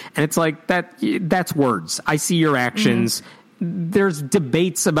racism. And it's like, that's words. I see your actions. There's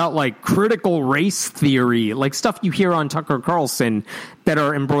debates about like critical race theory, like stuff you hear on Tucker Carlson that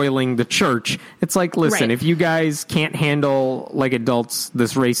are embroiling the church. It's like, listen, if you guys can't handle like adults,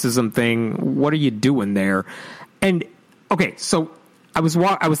 this racism thing, what are you doing there? And okay, so I was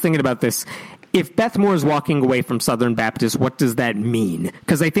thinking about this. If Beth Moore is walking away from Southern Baptist, what does that mean?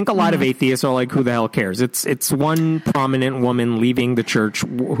 Because I think a lot of atheists are like, who the hell cares? It's one prominent woman leaving the church.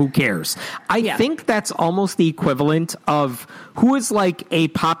 Who cares? I think that's almost the equivalent of who is like a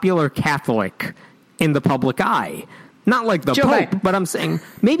popular Catholic in the public eye. Not like the Pope, Biden. But I'm saying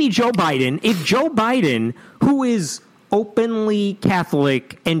maybe Joe Biden. If Joe Biden, who is openly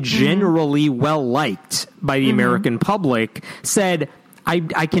Catholic and generally well-liked by the American public, said,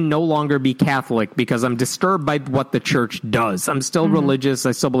 I can no longer be Catholic because I'm disturbed by what the church does. I'm still religious.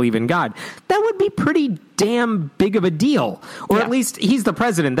 I still believe in God. That would be pretty damn big of a deal. Or at least he's the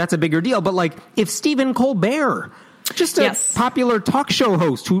president. That's a bigger deal. But like if Stephen Colbert, just a popular talk show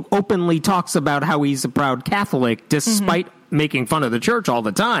host who openly talks about how he's a proud Catholic despite making fun of the church all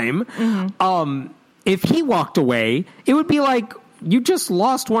the time, if he walked away, it would be like, you just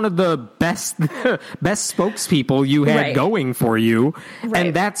lost one of the best spokespeople you had going for you.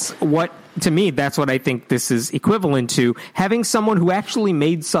 And that's what, to me, that's what I think this is equivalent to. Having someone who actually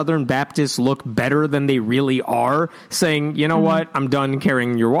made Southern Baptists look better than they really are, saying, you know what, I'm done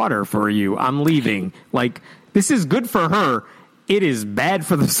carrying your water for you. I'm leaving. Like, this is good for her. It is bad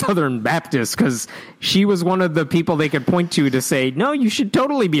for the Southern Baptists because she was one of the people they could point to say, no, you should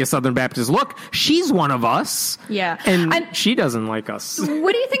totally be a Southern Baptist. Look, she's one of us. Yeah. And she doesn't like us. What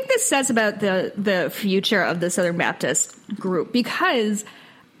do you think this says about the future of the Southern Baptist group? Because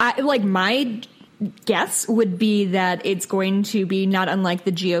my guess would be that it's going to be not unlike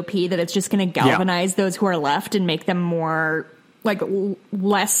the GOP, that it's just going to galvanize those who are left and make them more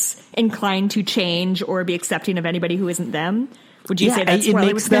less inclined to change or be accepting of anybody who isn't them. Would you say that's what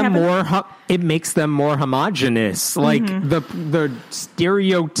makes them more? It makes them more homogenous. Like the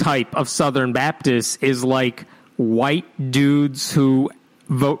stereotype of Southern Baptists is like white dudes who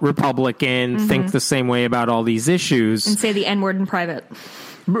vote Republican, think the same way about all these issues, and say the N-word in private.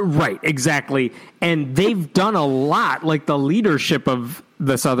 Right, exactly. And they've done a lot. Like the leadership of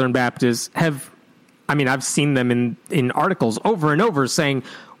the Southern Baptists have. I mean, I've seen them in articles over and over saying,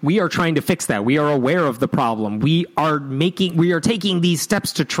 we are trying to fix that. We are aware of the problem. We are taking these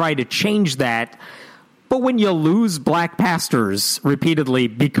steps to try to change that. But when you lose black pastors repeatedly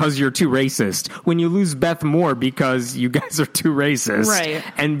because you're too racist, when you lose Beth Moore because you guys are too racist, right,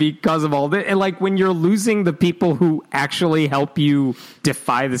 and because of all that, and like when you're losing the people who actually help you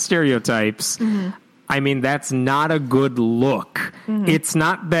defy the stereotypes, I mean, that's not a good look. It's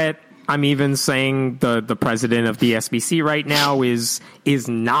not that I'm even saying the president of the SBC right now is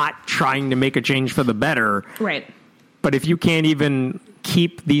not trying to make a change for the better. Right. But if you can't even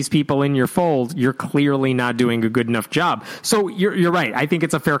keep these people in your fold, you're clearly not doing a good enough job. So you're right. I think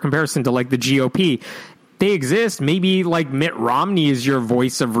it's a fair comparison to like the GOP. They exist. Maybe like Mitt Romney is your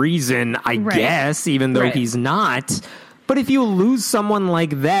voice of reason, I guess, even though he's not. But if you lose someone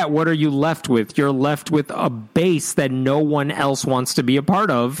like that, what are you left with? You're left with a base that no one else wants to be a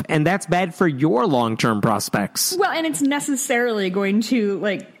part of, and that's bad for your long-term prospects. Well, and it's necessarily going to,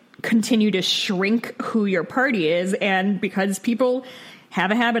 like, continue to shrink who your party is, and because people have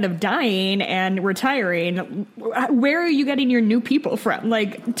a habit of dying and retiring, where are you getting your new people from?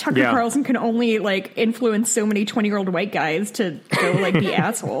 Like, Tucker Carlson can only, like, influence so many 20-year-old white guys to go, like, be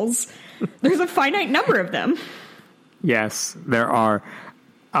assholes. There's a finite number of them. Yes, there are.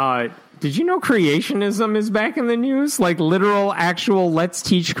 Did you know creationism is back in the news? Like, literal, actual, let's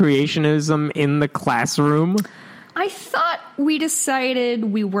teach creationism in the classroom. I thought we decided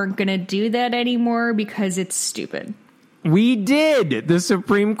we weren't going to do that anymore because it's stupid. We did. The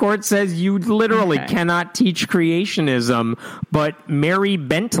Supreme Court says you literally cannot teach creationism. But Mary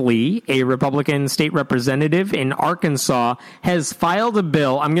Bentley, a Republican state representative in Arkansas, has filed a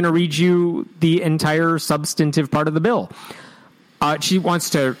bill. I'm going to read you the entire substantive part of the bill. She wants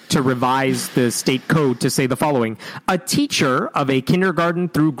to revise the state code to say the following. A teacher of a kindergarten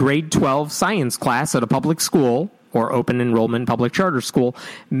through grade 12 science class at a public school or open enrollment public charter school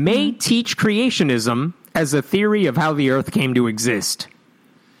may teach creationism as a theory of how the earth came to exist.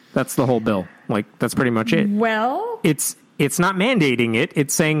 That's the whole bill. Like, that's pretty much it. Well, it's not mandating it.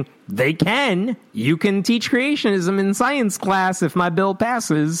 It's saying they can. You can teach creationism in science class if my bill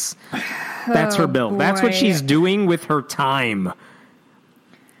passes. That's her bill. Boy. That's what she's doing with her time.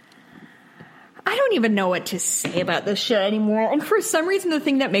 I don't even know what to say about this shit anymore. And for some reason, the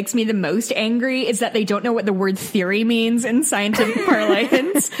thing that makes me the most angry is that they don't know what the word theory means in scientific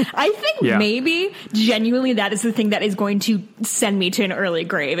parlance. I think maybe genuinely that is the thing that is going to send me to an early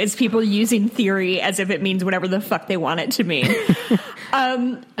grave, is people using theory as if it means whatever the fuck they want it to mean.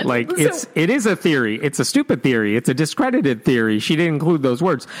 It is a theory. It's a stupid theory. It's a discredited theory. She didn't include those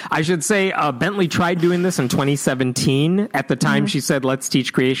words. I should say Bentley tried doing this in 2017. At the time, she said, let's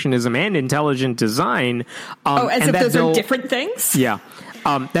teach creationism and intelligent design. As if those are different things? Yeah.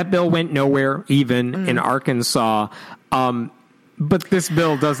 That bill went nowhere, even in Arkansas. But this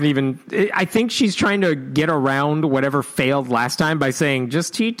bill doesn't even... I think she's trying to get around whatever failed last time by saying,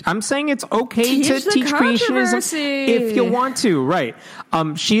 just teach... I'm saying it's okay to teach creationism if you want to, right.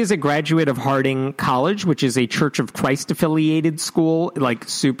 She is a graduate of Harding College, which is a Church of Christ-affiliated school, like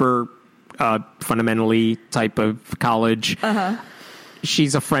super fundamentally type of college.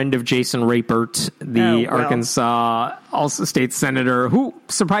 She's a friend of Jason Rapert, the Arkansas also state senator, who,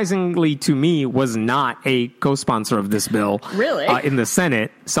 surprisingly to me, was not a co-sponsor of this bill. Really? In the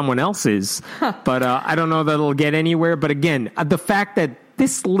Senate. Someone else is. But I don't know that it'll get anywhere. But again, the fact that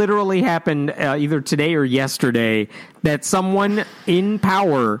this literally happened either today or yesterday, that someone in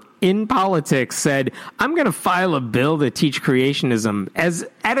power in politics said, I'm going to file a bill to teach creationism as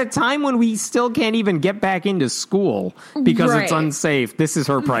at a time when we still can't even get back into school because it's unsafe. This is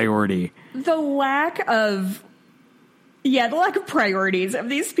her priority. The lack of priorities of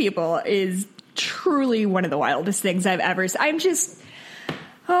these people is truly one of the wildest things I've ever seen. I'm just,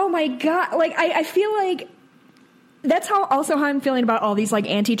 oh my God. Like, I feel like that's how I'm feeling about all these, like,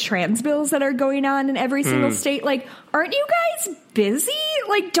 anti-trans bills that are going on in every single state. Like, aren't you guys busy?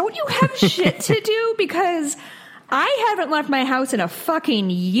 Like, don't you have shit to do? Because I haven't left my house in a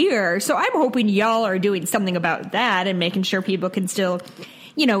fucking year. So I'm hoping y'all are doing something about that and making sure people can still,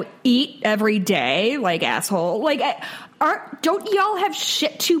 eat every day, like, asshole. Like, don't y'all have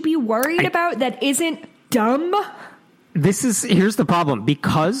shit to be worried about that isn't dumb? Here's the problem.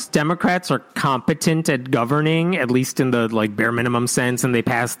 Because Democrats are competent at governing, at least in the like bare minimum sense, and they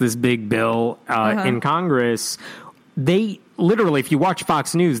passed this big bill in Congress, they literally, if you watch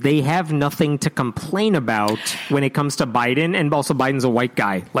Fox News, they have nothing to complain about when it comes to Biden. And also Biden's a white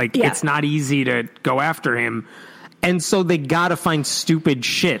guy. Like, it's not easy to go after him. And so they got to find stupid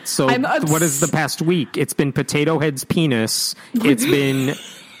shit. So what is the past week? It's been Potato Head's penis. It's been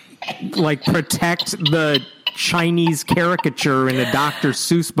like protect the Chinese caricature in a Dr.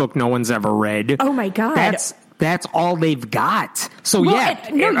 Seuss book no one's ever read. Oh my God. That's all they've got. So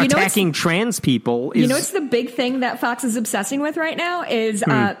attacking trans people is... it's the big thing that Fox is obsessing with right now is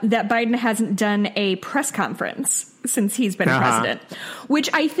that Biden hasn't done a press conference since he's been president,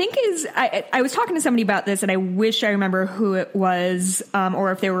 which I think is... I was talking to somebody about this, and I wish I remember who it was,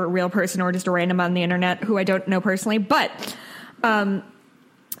 or if they were a real person or just a random on the internet who I don't know personally, but...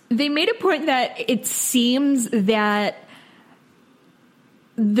 they made a point that it seems that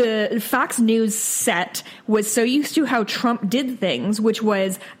the Fox News set was so used to how Trump did things, which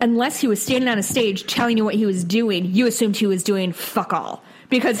was, unless he was standing on a stage telling you what he was doing, you assumed he was doing fuck all.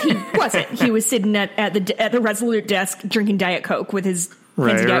 Because he wasn't. He was sitting at the Resolute desk drinking Diet Coke with his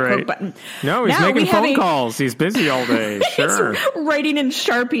fancy Diet Coke button. No, he's making phone calls. He's busy all day. Sure. He's writing in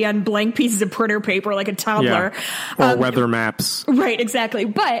Sharpie on blank pieces of printer paper like a toddler. Yeah. Or weather maps. Right, exactly.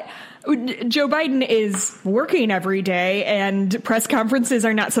 But Joe Biden is working every day, and press conferences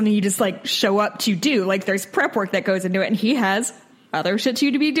are not something you just, like, show up to do. Like, there's prep work that goes into it, and he has other shit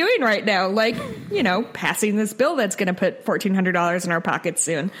you'd be doing right now, like, passing this bill that's going to put $1,400 in our pockets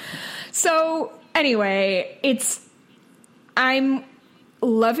soon. So anyway, I'm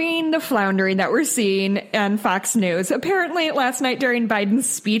loving the floundering that we're seeing on Fox News. Apparently, last night during Biden's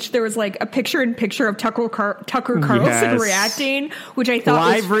speech, there was like a picture-in-picture of Tucker Carlson reacting, which I thought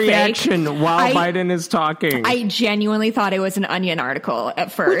was live reaction fake. while Biden is talking. I genuinely thought it was an Onion article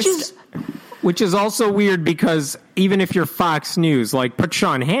at first. Which is also weird because even if you're Fox News, like put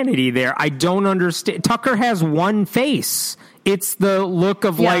Sean Hannity there, I don't understand. Tucker has one face. It's the look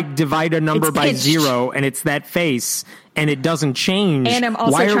of like divide a number by 0, and it's that face, and it doesn't change. And I'm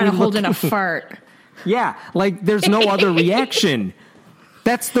also trying to hold in a fart. Yeah, like there's no other reaction.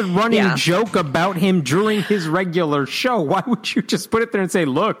 That's the running joke about him during his regular show. Why would you just put it there and say,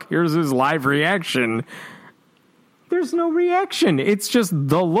 look, here's his live reaction? There's no reaction. It's just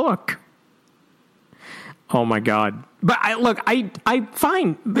the look. Oh, my God. But I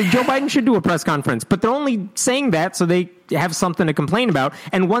fine. Joe Biden should do a press conference, but they're only saying that so they have something to complain about.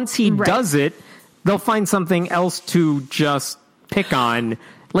 And once he does it, they'll find something else to just pick on.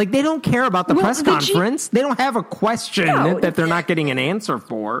 Like, they don't care about the press conference. They don't have a question that they're not getting an answer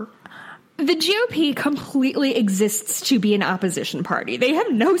for. The GOP completely exists to be an opposition party. They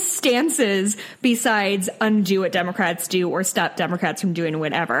have no stances besides undo what Democrats do or stop Democrats from doing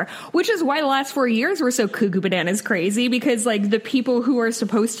whatever, which is why the last 4 years were so cuckoo bananas crazy, because like the people who are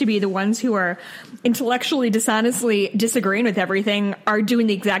supposed to be the ones who are intellectually dishonestly disagreeing with everything are doing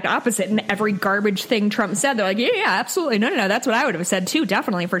the exact opposite. And every garbage thing Trump said, they're like, yeah, absolutely. No, that's what I would have said too.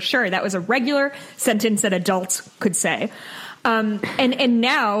 Definitely, for sure. That was a regular sentence that adults could say. And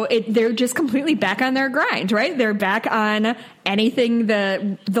now they're just completely back on their grind, right? They're back on anything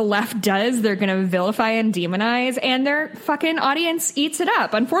the left does. They're going to vilify and demonize, and their fucking audience eats it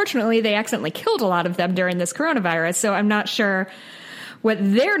up. Unfortunately, they accidentally killed a lot of them during this coronavirus, so I'm not sure what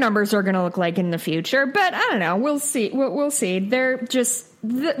their numbers are going to look like in the future, but I don't know. We'll see. We'll see. They're just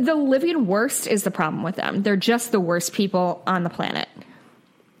the living worst is the problem with them. They're just the worst people on the planet.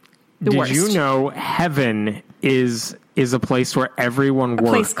 Did you know heaven is a place where everyone works?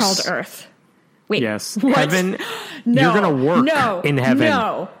 A place called Earth. Wait. Yes. What? Heaven. No. You're going to work in heaven.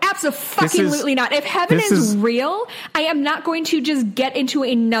 No. Absolutely not. If heaven is real, I am not going to just get into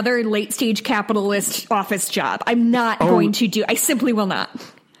another late-stage capitalist office job. I'm not going to do. I simply will not.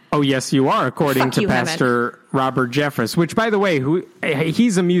 Oh, yes, you are, according to Pastor Robert Jeffress, which, by the way,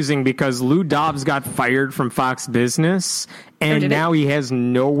 he's amusing because Lou Dobbs got fired from Fox Business, and now he has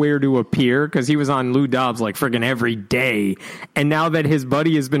nowhere to appear because he was on Lou Dobbs like friggin' every day. And now that his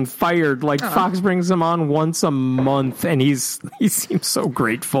buddy has been fired, like Fox brings him on once a month, and he seems so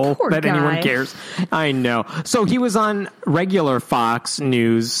grateful that anyone cares. I know. So he was on regular Fox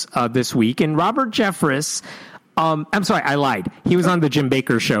News this week, and Robert Jeffress... I'm sorry, I lied. He was on the Jim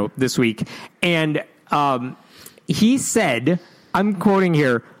Baker show this week, and he said, I'm quoting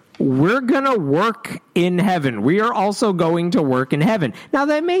here, "We're going to work in heaven. We are also going to work in heaven." Now,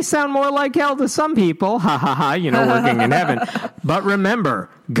 that may sound more like hell to some people, working in heaven. But remember,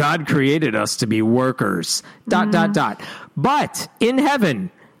 God created us to be workers, ... But in heaven,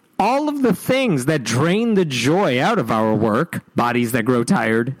 all of the things that drain the joy out of our work, bodies that grow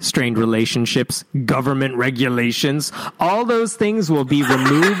tired, strained relationships, government regulations, all those things will be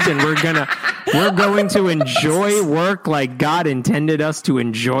removed, and we're going to enjoy work like God intended us to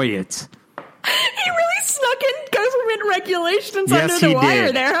enjoy it. He really snuck in government regulations under the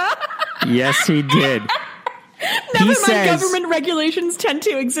wire there, huh? Yes, he did. Never mind, government regulations tend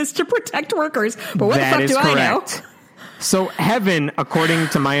to exist to protect workers, but what the fuck do I know? So heaven, according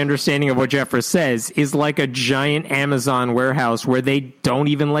to my understanding of what Jeffress says, is like a giant Amazon warehouse where they don't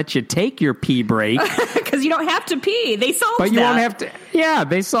even let you take your pee break. Because you don't have to pee. They solved that. But you won't have to. Yeah,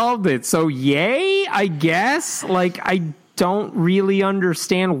 they solved it. So yay, I guess. Like, I don't really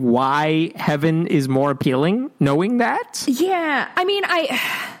understand why heaven is more appealing, knowing that. Yeah, I mean,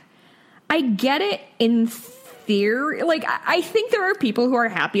 I get it in theory. Like, I think there are people who are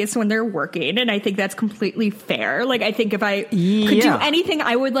happiest when they're working, and I think that's completely fair. Like, I think if I could do anything,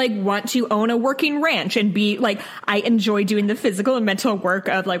 I would want to own a working ranch and be I enjoy doing the physical and mental work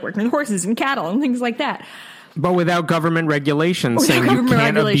of working with horses and cattle and things like that. But without government regulations saying you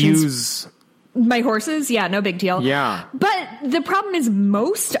can't abuse my horses, no big deal. Yeah. But the problem is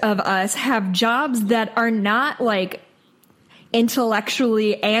most of us have jobs that are not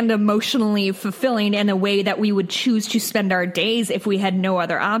intellectually and emotionally fulfilling in a way that we would choose to spend our days if we had no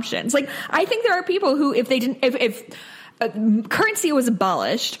other options. I think there are people who, if currency was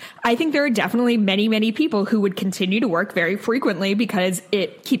abolished, I think there are definitely many, many people who would continue to work very frequently because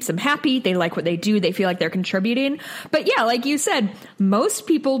it keeps them happy. They like what they do. They feel like they're contributing. But yeah, like you said, most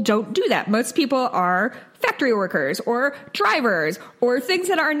people don't do that. Most people are factory workers or drivers or things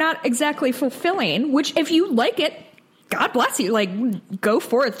that are not exactly fulfilling, which if you like it, God bless you. Like, go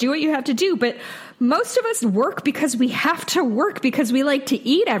forth, do what you have to do. But most of us work because we have to work because we like to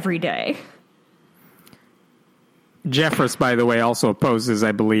eat every day. Jeffress, by the way, also opposes,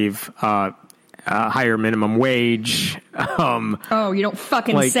 I believe, a higher minimum wage. Oh, you don't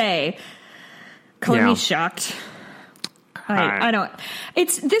fucking say. Color me shocked. I don't.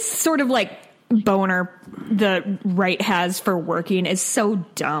 It's this sort of like boner the right has for working is so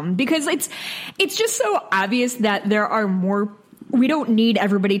dumb because it's just so obvious that there are more. We don't need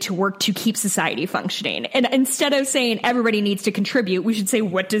everybody to work to keep society functioning. And instead of saying everybody needs to contribute, we should say,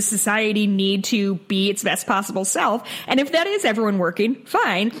 what does society need to be its best possible self? And if that is everyone working,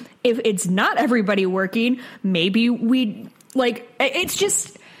 fine. If it's not everybody working, maybe it's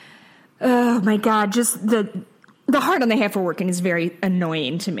just, oh my God, just the hard on the half for working is very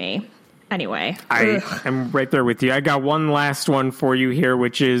annoying to me. Anyway, I'm right there with you. I got one last one for you here,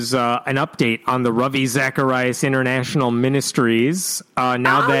 which is an update on the Ravi Zacharias International Ministries.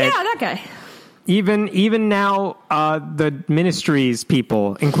 That guy. Even now, the ministries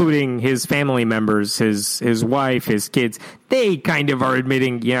people, including his family members, his wife, his kids, they kind of are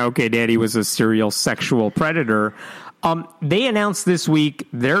admitting, yeah, okay, Daddy was a serial sexual predator. They announced this week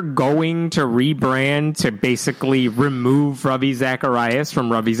they're going to rebrand to basically remove Ravi Zacharias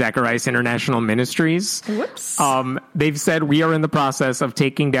from Ravi Zacharias International Ministries. Whoops. They've said we are in the process of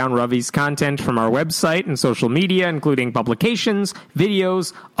taking down Ravi's content from our website and social media, including publications,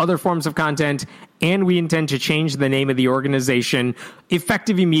 videos, other forms of content, and we intend to change the name of the organization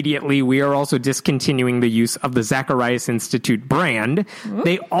effective immediately. We are also discontinuing the use of the Zacharias Institute brand. Ooh.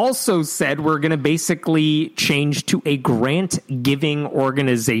 They also said we're going to basically change to a grant-giving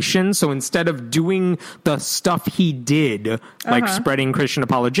organization. So instead of doing the stuff he did, like spreading Christian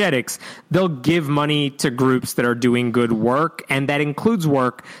apologetics, they'll give money to groups that are doing good work, and that includes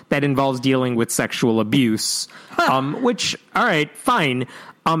work that involves dealing with sexual abuse, which, all right, fine.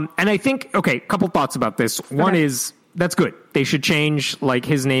 And I think, okay, a couple thoughts about this. One is, that's good. They should change, like,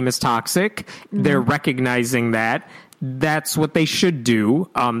 his name is toxic. Mm-hmm. They're recognizing that. That's what they should do.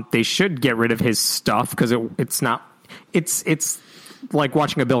 They should get rid of his stuff because it's like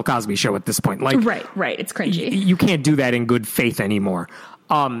watching a Bill Cosby show at this point. Like, right. It's cringy. You can't do that in good faith anymore.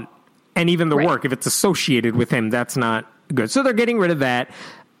 And even the work, if it's associated with him, that's not good. So they're getting rid of that.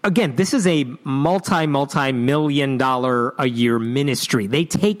 Again, this is a multi-million dollar a year ministry. They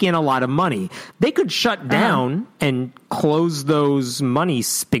take in a lot of money. They could shut down and close those money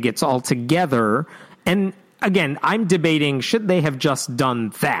spigots altogether. And again, I'm debating, should they have just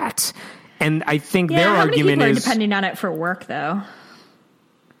done that? And I think their argument is... How many people are depending on it for work, though?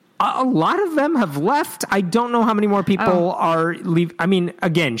 A lot of them have left. I don't know how many more people are leave. I mean,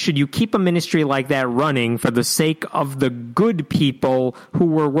 again, should you keep a ministry like that running for the sake of the good people who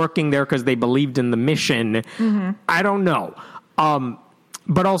were working there because they believed in the mission? Mm-hmm. I don't know.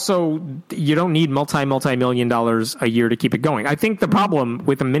 But also, you don't need multi-million dollars a year to keep it going. I think the problem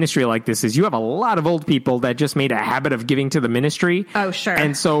with a ministry like this is you have a lot of old people that just made a habit of giving to the ministry. Oh, sure.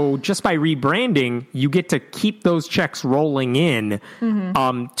 And so just by rebranding, you get to keep those checks rolling in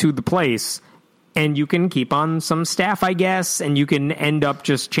to the place. And you can keep on some staff, I guess, and you can end up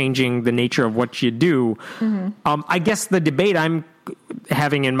just changing the nature of what you do. Mm-hmm. I guess the debate I'm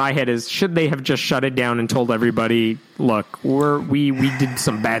having in my head is, should they have just shut it down and told everybody, look, we did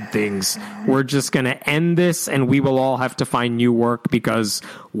some bad things. We're just going to end this and we will all have to find new work because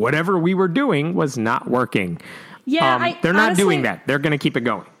whatever we were doing was not working. Yeah, they're not doing that. They're going to keep it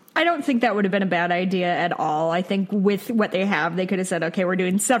going. I don't think that would have been a bad idea at all. I think with what they have, they could have said, okay, we're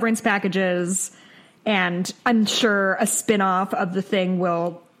doing severance packages, and I'm sure a spin-off of the thing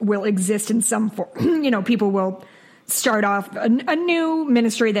will exist in some form. People will start off a new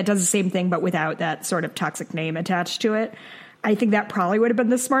ministry that does the same thing, but without that sort of toxic name attached to it. I think that probably would have been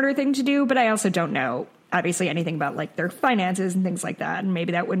the smarter thing to do, but I also don't know, obviously, anything about like their finances and things like that, and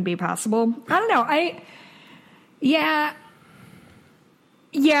maybe that wouldn't be possible. I don't know. I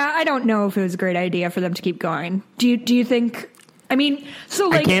don't know if it was a great idea for them to keep going. Do you think? I mean, so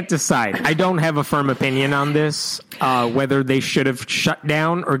like, I can't decide. I don't have a firm opinion on this, whether they should have shut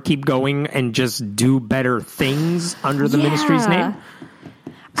down or keep going and just do better things under the ministry's name.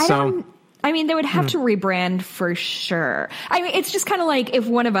 They would have to rebrand for sure. I mean, it's just kind of like if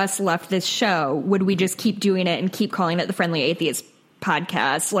one of us left this show, would we just keep doing it and keep calling it the Friendly Atheist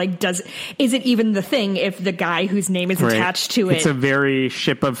podcast. Like, is it even the thing if the guy whose name is attached to it? It's a very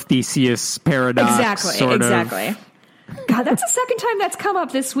ship of Theseus paradox. Exactly. God, that's the second time that's come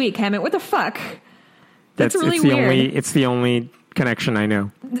up this week, Hammett. What the fuck? That's really weird. It's the only connection I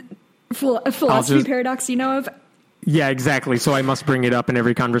know. A philosophy paradox you know of? Yeah, exactly. So I must bring it up in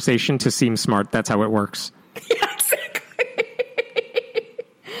every conversation to seem smart. That's how it works. Yeah, exactly.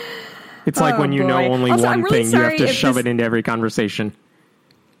 It's like when you know only one thing, you have to shove it into every conversation.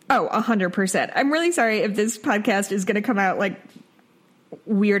 Oh, 100%. I'm really sorry if this podcast is going to come out like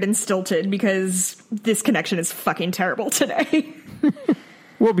weird and stilted because this connection is fucking terrible today.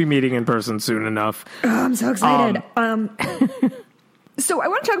 We'll be meeting in person soon enough. Oh, I'm so excited. So I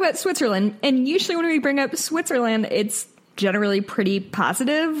want to talk about Switzerland, and usually when we bring up Switzerland, it's generally pretty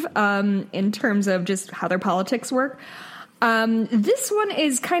positive in terms of just how their politics work. This one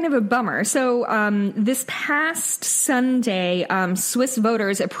is kind of a bummer. So this past Sunday, Swiss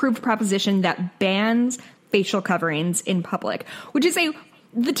voters approved a proposition that bans facial coverings in public, which is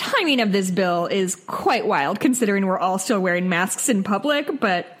the timing of this bill is quite wild considering we're all still wearing masks in public.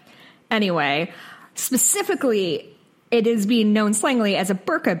 But anyway, specifically, it is being known slangily as a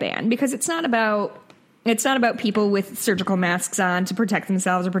burqa ban because it's not about people with surgical masks on to protect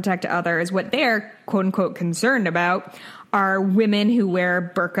themselves or protect others. What they're quote unquote concerned about are women who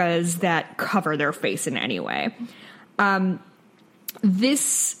wear burqas that cover their face in any way.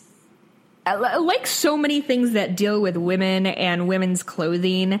 This, like so many things that deal with women and women's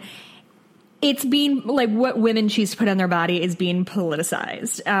clothing, it's being like what women choose to put on their body is being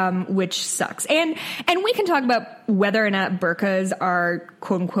politicized, which sucks. And we can talk about whether or not burqas are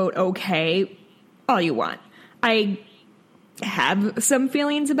quote unquote okay all you want. I have some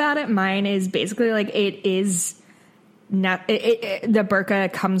feelings about it. Mine is basically like it is not the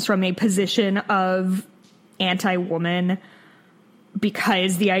burqa comes from a position of anti-woman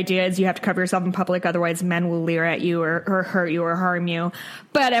because the idea is you have to cover yourself in public, otherwise men will leer at you or hurt you or harm you.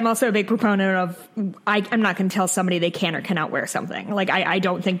 But I'm also a big proponent of I'm not going to tell somebody they can or cannot wear something. Like I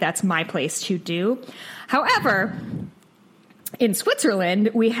don't think that's my place to do. However, in Switzerland,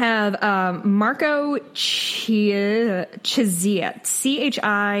 we have Marco Chiesa, Chiesa.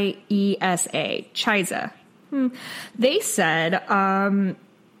 They said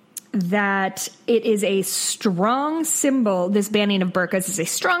that it is a strong symbol, this banning of burqas is a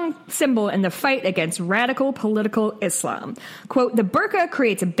strong symbol in the fight against radical political Islam. Quote, the burqa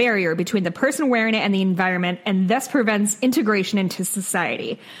creates a barrier between the person wearing it and the environment and thus prevents integration into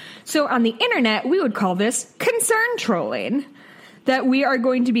society. So on the internet, we would call this concern trolling. That we are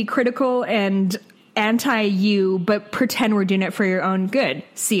going to be critical and anti-you, but pretend we're doing it for your own good.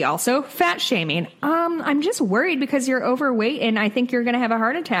 See also fat shaming. I'm just worried because you're overweight and I think you're going to have a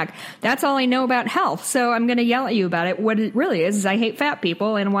heart attack. That's all I know about health. So I'm going to yell at you about it. What it really is I hate fat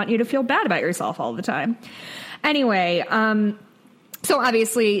people and want you to feel bad about yourself all the time. Anyway, so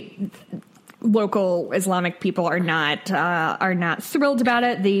obviously local Islamic people are not thrilled about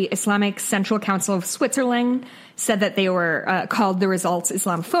it. The Islamic Central Council of Switzerland said that they were called the results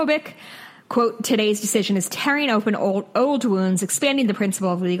Islamophobic. Quote, today's decision is tearing open old wounds, expanding the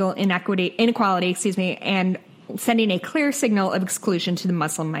principle of legal inequality, and sending a clear signal of exclusion to the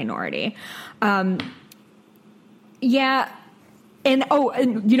Muslim minority. Yeah. And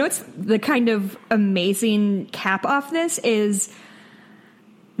you know, it's the kind of amazing cap off this is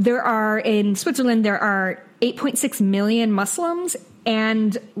in Switzerland, there are 8.6 million Muslims,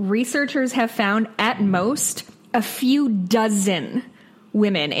 and researchers have found at most a few dozen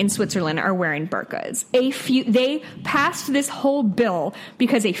women in Switzerland are wearing burqas. They passed this whole bill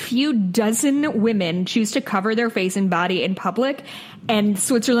because a few dozen women choose to cover their face and body in public, and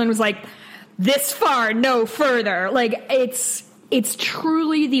Switzerland was like, this far, no further. Like, it's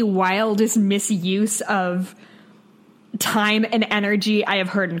truly the wildest misuse of time and energy I have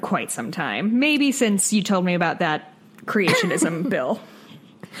heard in quite some time. Maybe since you told me about that creationism bill.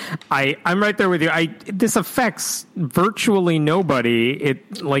 I'm right there with you. This affects virtually nobody.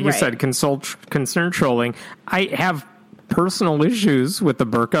 You said, concern trolling. I have personal issues with the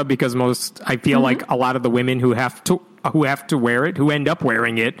burqa because I feel like a lot of the women who have to wear it, who end up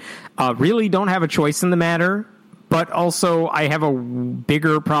wearing it, really don't have a choice in the matter. But also, I have a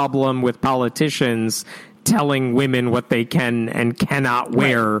bigger problem with politicians telling women what they can and cannot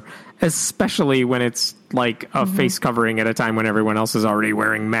wear, especially when it's like a face covering at a time when everyone else is already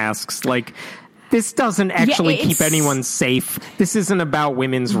wearing masks. Like, this doesn't actually keep anyone safe. This isn't about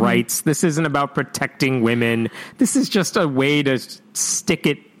women's rights. This isn't about protecting women. This is just a way to stick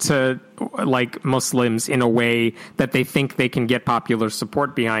it to like Muslims in a way that they think they can get popular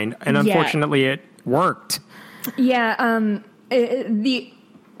support behind. And unfortunately it worked. Yeah. the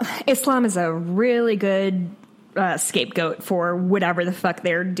Islam is a really good scapegoat for whatever the fuck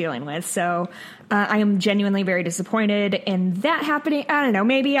they're dealing with. So I am genuinely very disappointed in that happening. I don't know.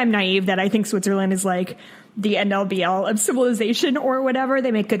 Maybe I'm naive that I think Switzerland is like the end all be all of civilization or whatever.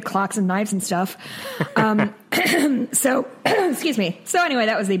 They make good clocks and knives and stuff. So, excuse me. So anyway,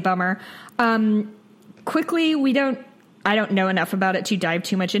 that was the bummer. Quickly, I don't know enough about it to dive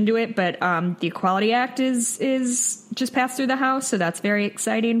too much into it, but the Equality Act is just passed through the House, so that's very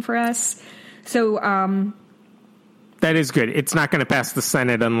exciting for us. So that is good. It's not going to pass the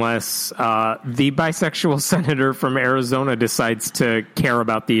Senate unless the bisexual senator from Arizona decides to care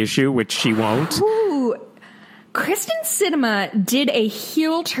about the issue, which she won't. Ooh. Kristen Sinema did a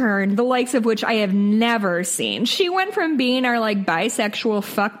heel turn, the likes of which I have never seen. She went from being our like bisexual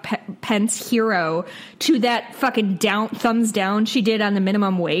fuck Pence hero to that fucking thumbs down she did on the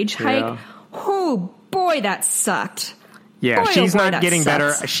minimum wage hike. Oh boy, that sucked. Yeah, she's not getting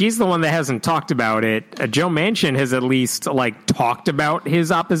better. She's the one that hasn't talked about it. Joe Manchin has at least like talked about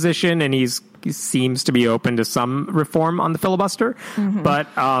his opposition, and he seems to be open to some reform on the filibuster. Mm-hmm. But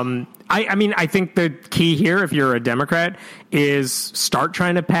I mean, I think the key here, if you're a Democrat, is start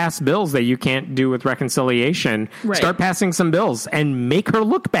trying to pass bills that you can't do with reconciliation. Right. Start passing some bills and make her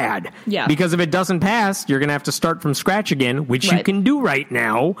look bad. Yeah. Because if it doesn't pass, you're going to have to start from scratch again, which you can do right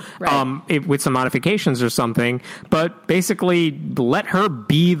now with some modifications or something. But basically, let her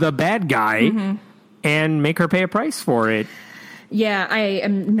be the bad guy and make her pay a price for it. Yeah, I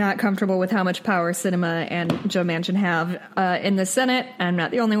am not comfortable with how much power Sinema and Joe Manchin have in the Senate. I'm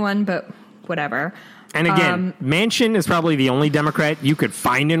not the only one, but whatever. And again, Manchin is probably the only Democrat you could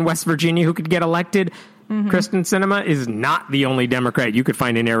find in West Virginia who could get elected. Kristen Sinema is not the only Democrat you could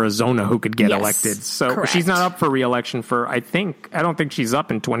find in Arizona who could get elected. So she's not up for re-election I don't think she's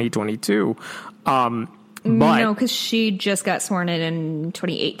up in 2022. But no, because she just got sworn in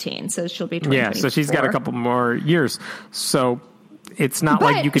 2018, so she'll be 2024. Yeah, so she's got a couple more years. So it's not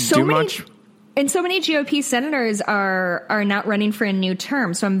like you could do much. And so many GOP senators are not running for a new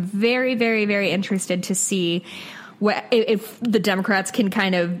term. So I'm very, very, very interested to see if the Democrats can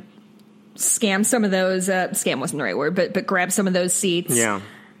kind of scam some of those. Scam wasn't the right word, but grab some of those seats. Yeah.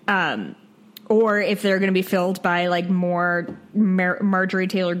 Or if they're going to be filled by like more Marjorie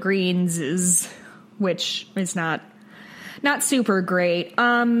Taylor Greenes, which is not super great.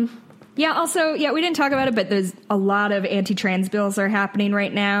 Also, we didn't talk about it, but there's a lot of anti-trans bills are happening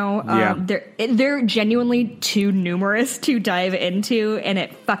right now. They're genuinely too numerous to dive into, and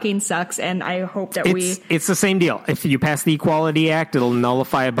it fucking sucks, and I hope that It's the same deal. If you pass the Equality Act, it'll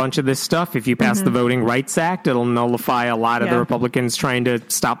nullify a bunch of this stuff. If you pass the Voting Rights Act, it'll nullify a lot of the Republicans trying to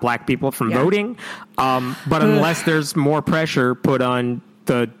stop black people from voting. But unless there's more pressure put on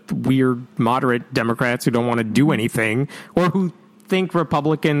the weird moderate Democrats who don't want to do anything, or who think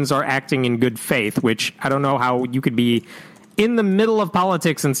Republicans are acting in good faith, which I don't know how you could be in the middle of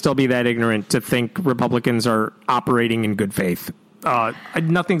politics and still be that ignorant to think Republicans are operating in good faith.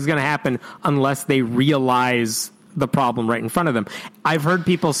 Nothing's going to happen unless they realize the problem right in front of them. I've heard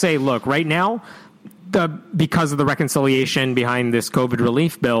people say, look, right now, because of the reconciliation behind this COVID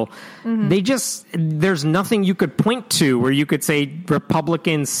relief bill, there's nothing you could point to where you could say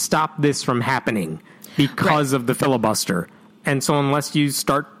Republicans stop this from happening because of the filibuster. And so unless you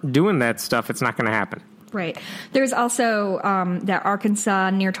start doing that stuff, it's not going to happen. Right. There's also that Arkansas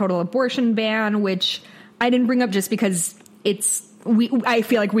near total abortion ban, which I didn't bring up just because I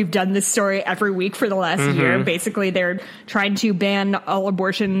feel like we've done this story every week for the last year. Basically, they're trying to ban all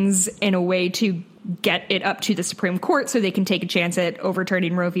abortions in a way to get it up to the Supreme Court so they can take a chance at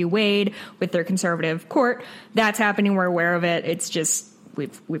overturning Roe v. Wade with their conservative court. That's happening. We're aware of it. It's just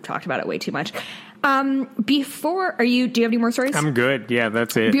we've talked about it way too much. Do you have any more stories? I'm good. Yeah,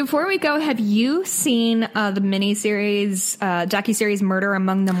 that's it. Before we go, have you seen the miniseries, docuseries Murder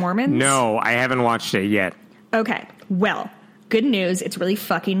Among the Mormons? No, I haven't watched it yet. Okay. Well, good news. It's really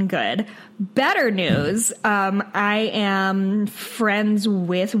fucking good. Better news. I am friends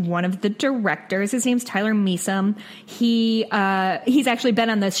with one of the directors. His name's Tyler Measom. He's actually been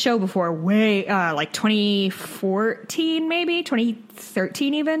on this show before, like 2014, maybe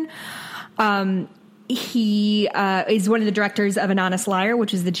 2013 even. He is one of the directors of An Honest Liar,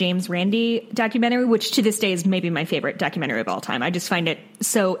 which is the James Randi documentary, which to this day is maybe my favorite documentary of all time. I just find it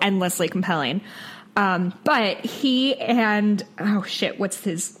so endlessly compelling. But he and, what's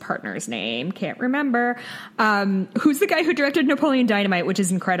his partner's name? Can't remember. Who's the guy who directed Napoleon Dynamite, which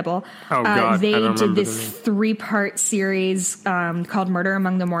is incredible. Oh, God. They did this 3-part series called Murder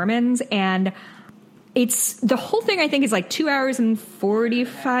Among the Mormons, and the whole thing I think is like 2 hours and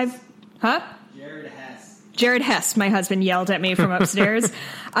 45... Huh? Jared Hess, my husband, yelled at me from upstairs. It's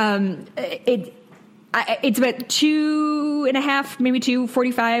about 2.5, maybe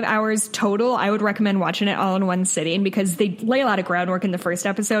 2.45 hours total. I would recommend watching it all in one sitting because they lay a lot of groundwork in the first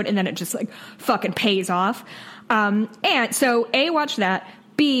episode and then it just like fucking pays off. And so A, watch that.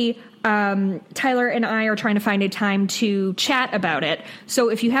 B, Tyler and I are trying to find a time to chat about it. So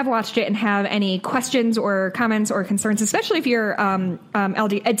if you have watched it and have any questions or comments or concerns, especially if you're the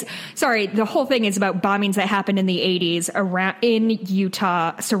whole thing is about bombings that happened in the 80s around in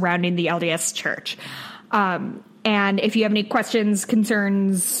Utah surrounding the LDS church. And if you have any questions,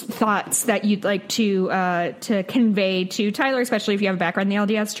 concerns, thoughts that you'd like to convey to Tyler, especially if you have a background in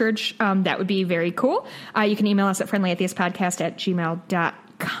the LDS church, that would be very cool. You can email us at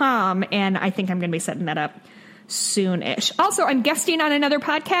friendlyatheistpodcast@gmail.com, and I think I'm going to be setting that up soon-ish. Also, I'm guesting on another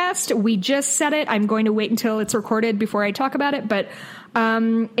podcast. We just said it. I'm going to wait until it's recorded before I talk about it, but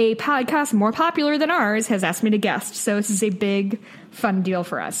a podcast more popular than ours has asked me to guest, so this is a big, fun deal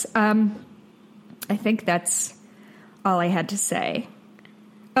for us. I think that's all I had to say.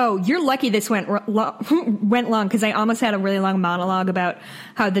 Oh, you're lucky this went long because I almost had a really long monologue about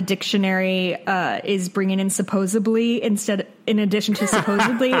how the dictionary is bringing in supposedly in addition to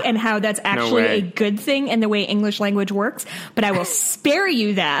supposedly and how that's actually a good thing and the way English language works. But I will spare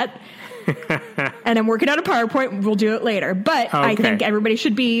you that. And I'm working on a PowerPoint. We'll do it later. But okay. I think everybody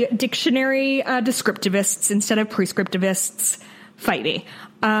should be dictionary descriptivists instead of prescriptivists. Fight me.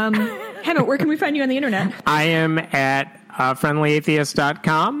 Hemant, where can we find you on the internet? I am at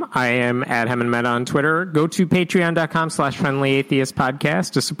friendlyatheist.com. I am at Hemant Mehta on Twitter. Go to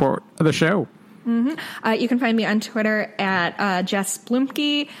patreon.com/friendlyatheistpodcast to support the show. Mm-hmm. You can find me on Twitter at Jess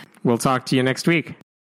Blumke. We'll talk to you next week.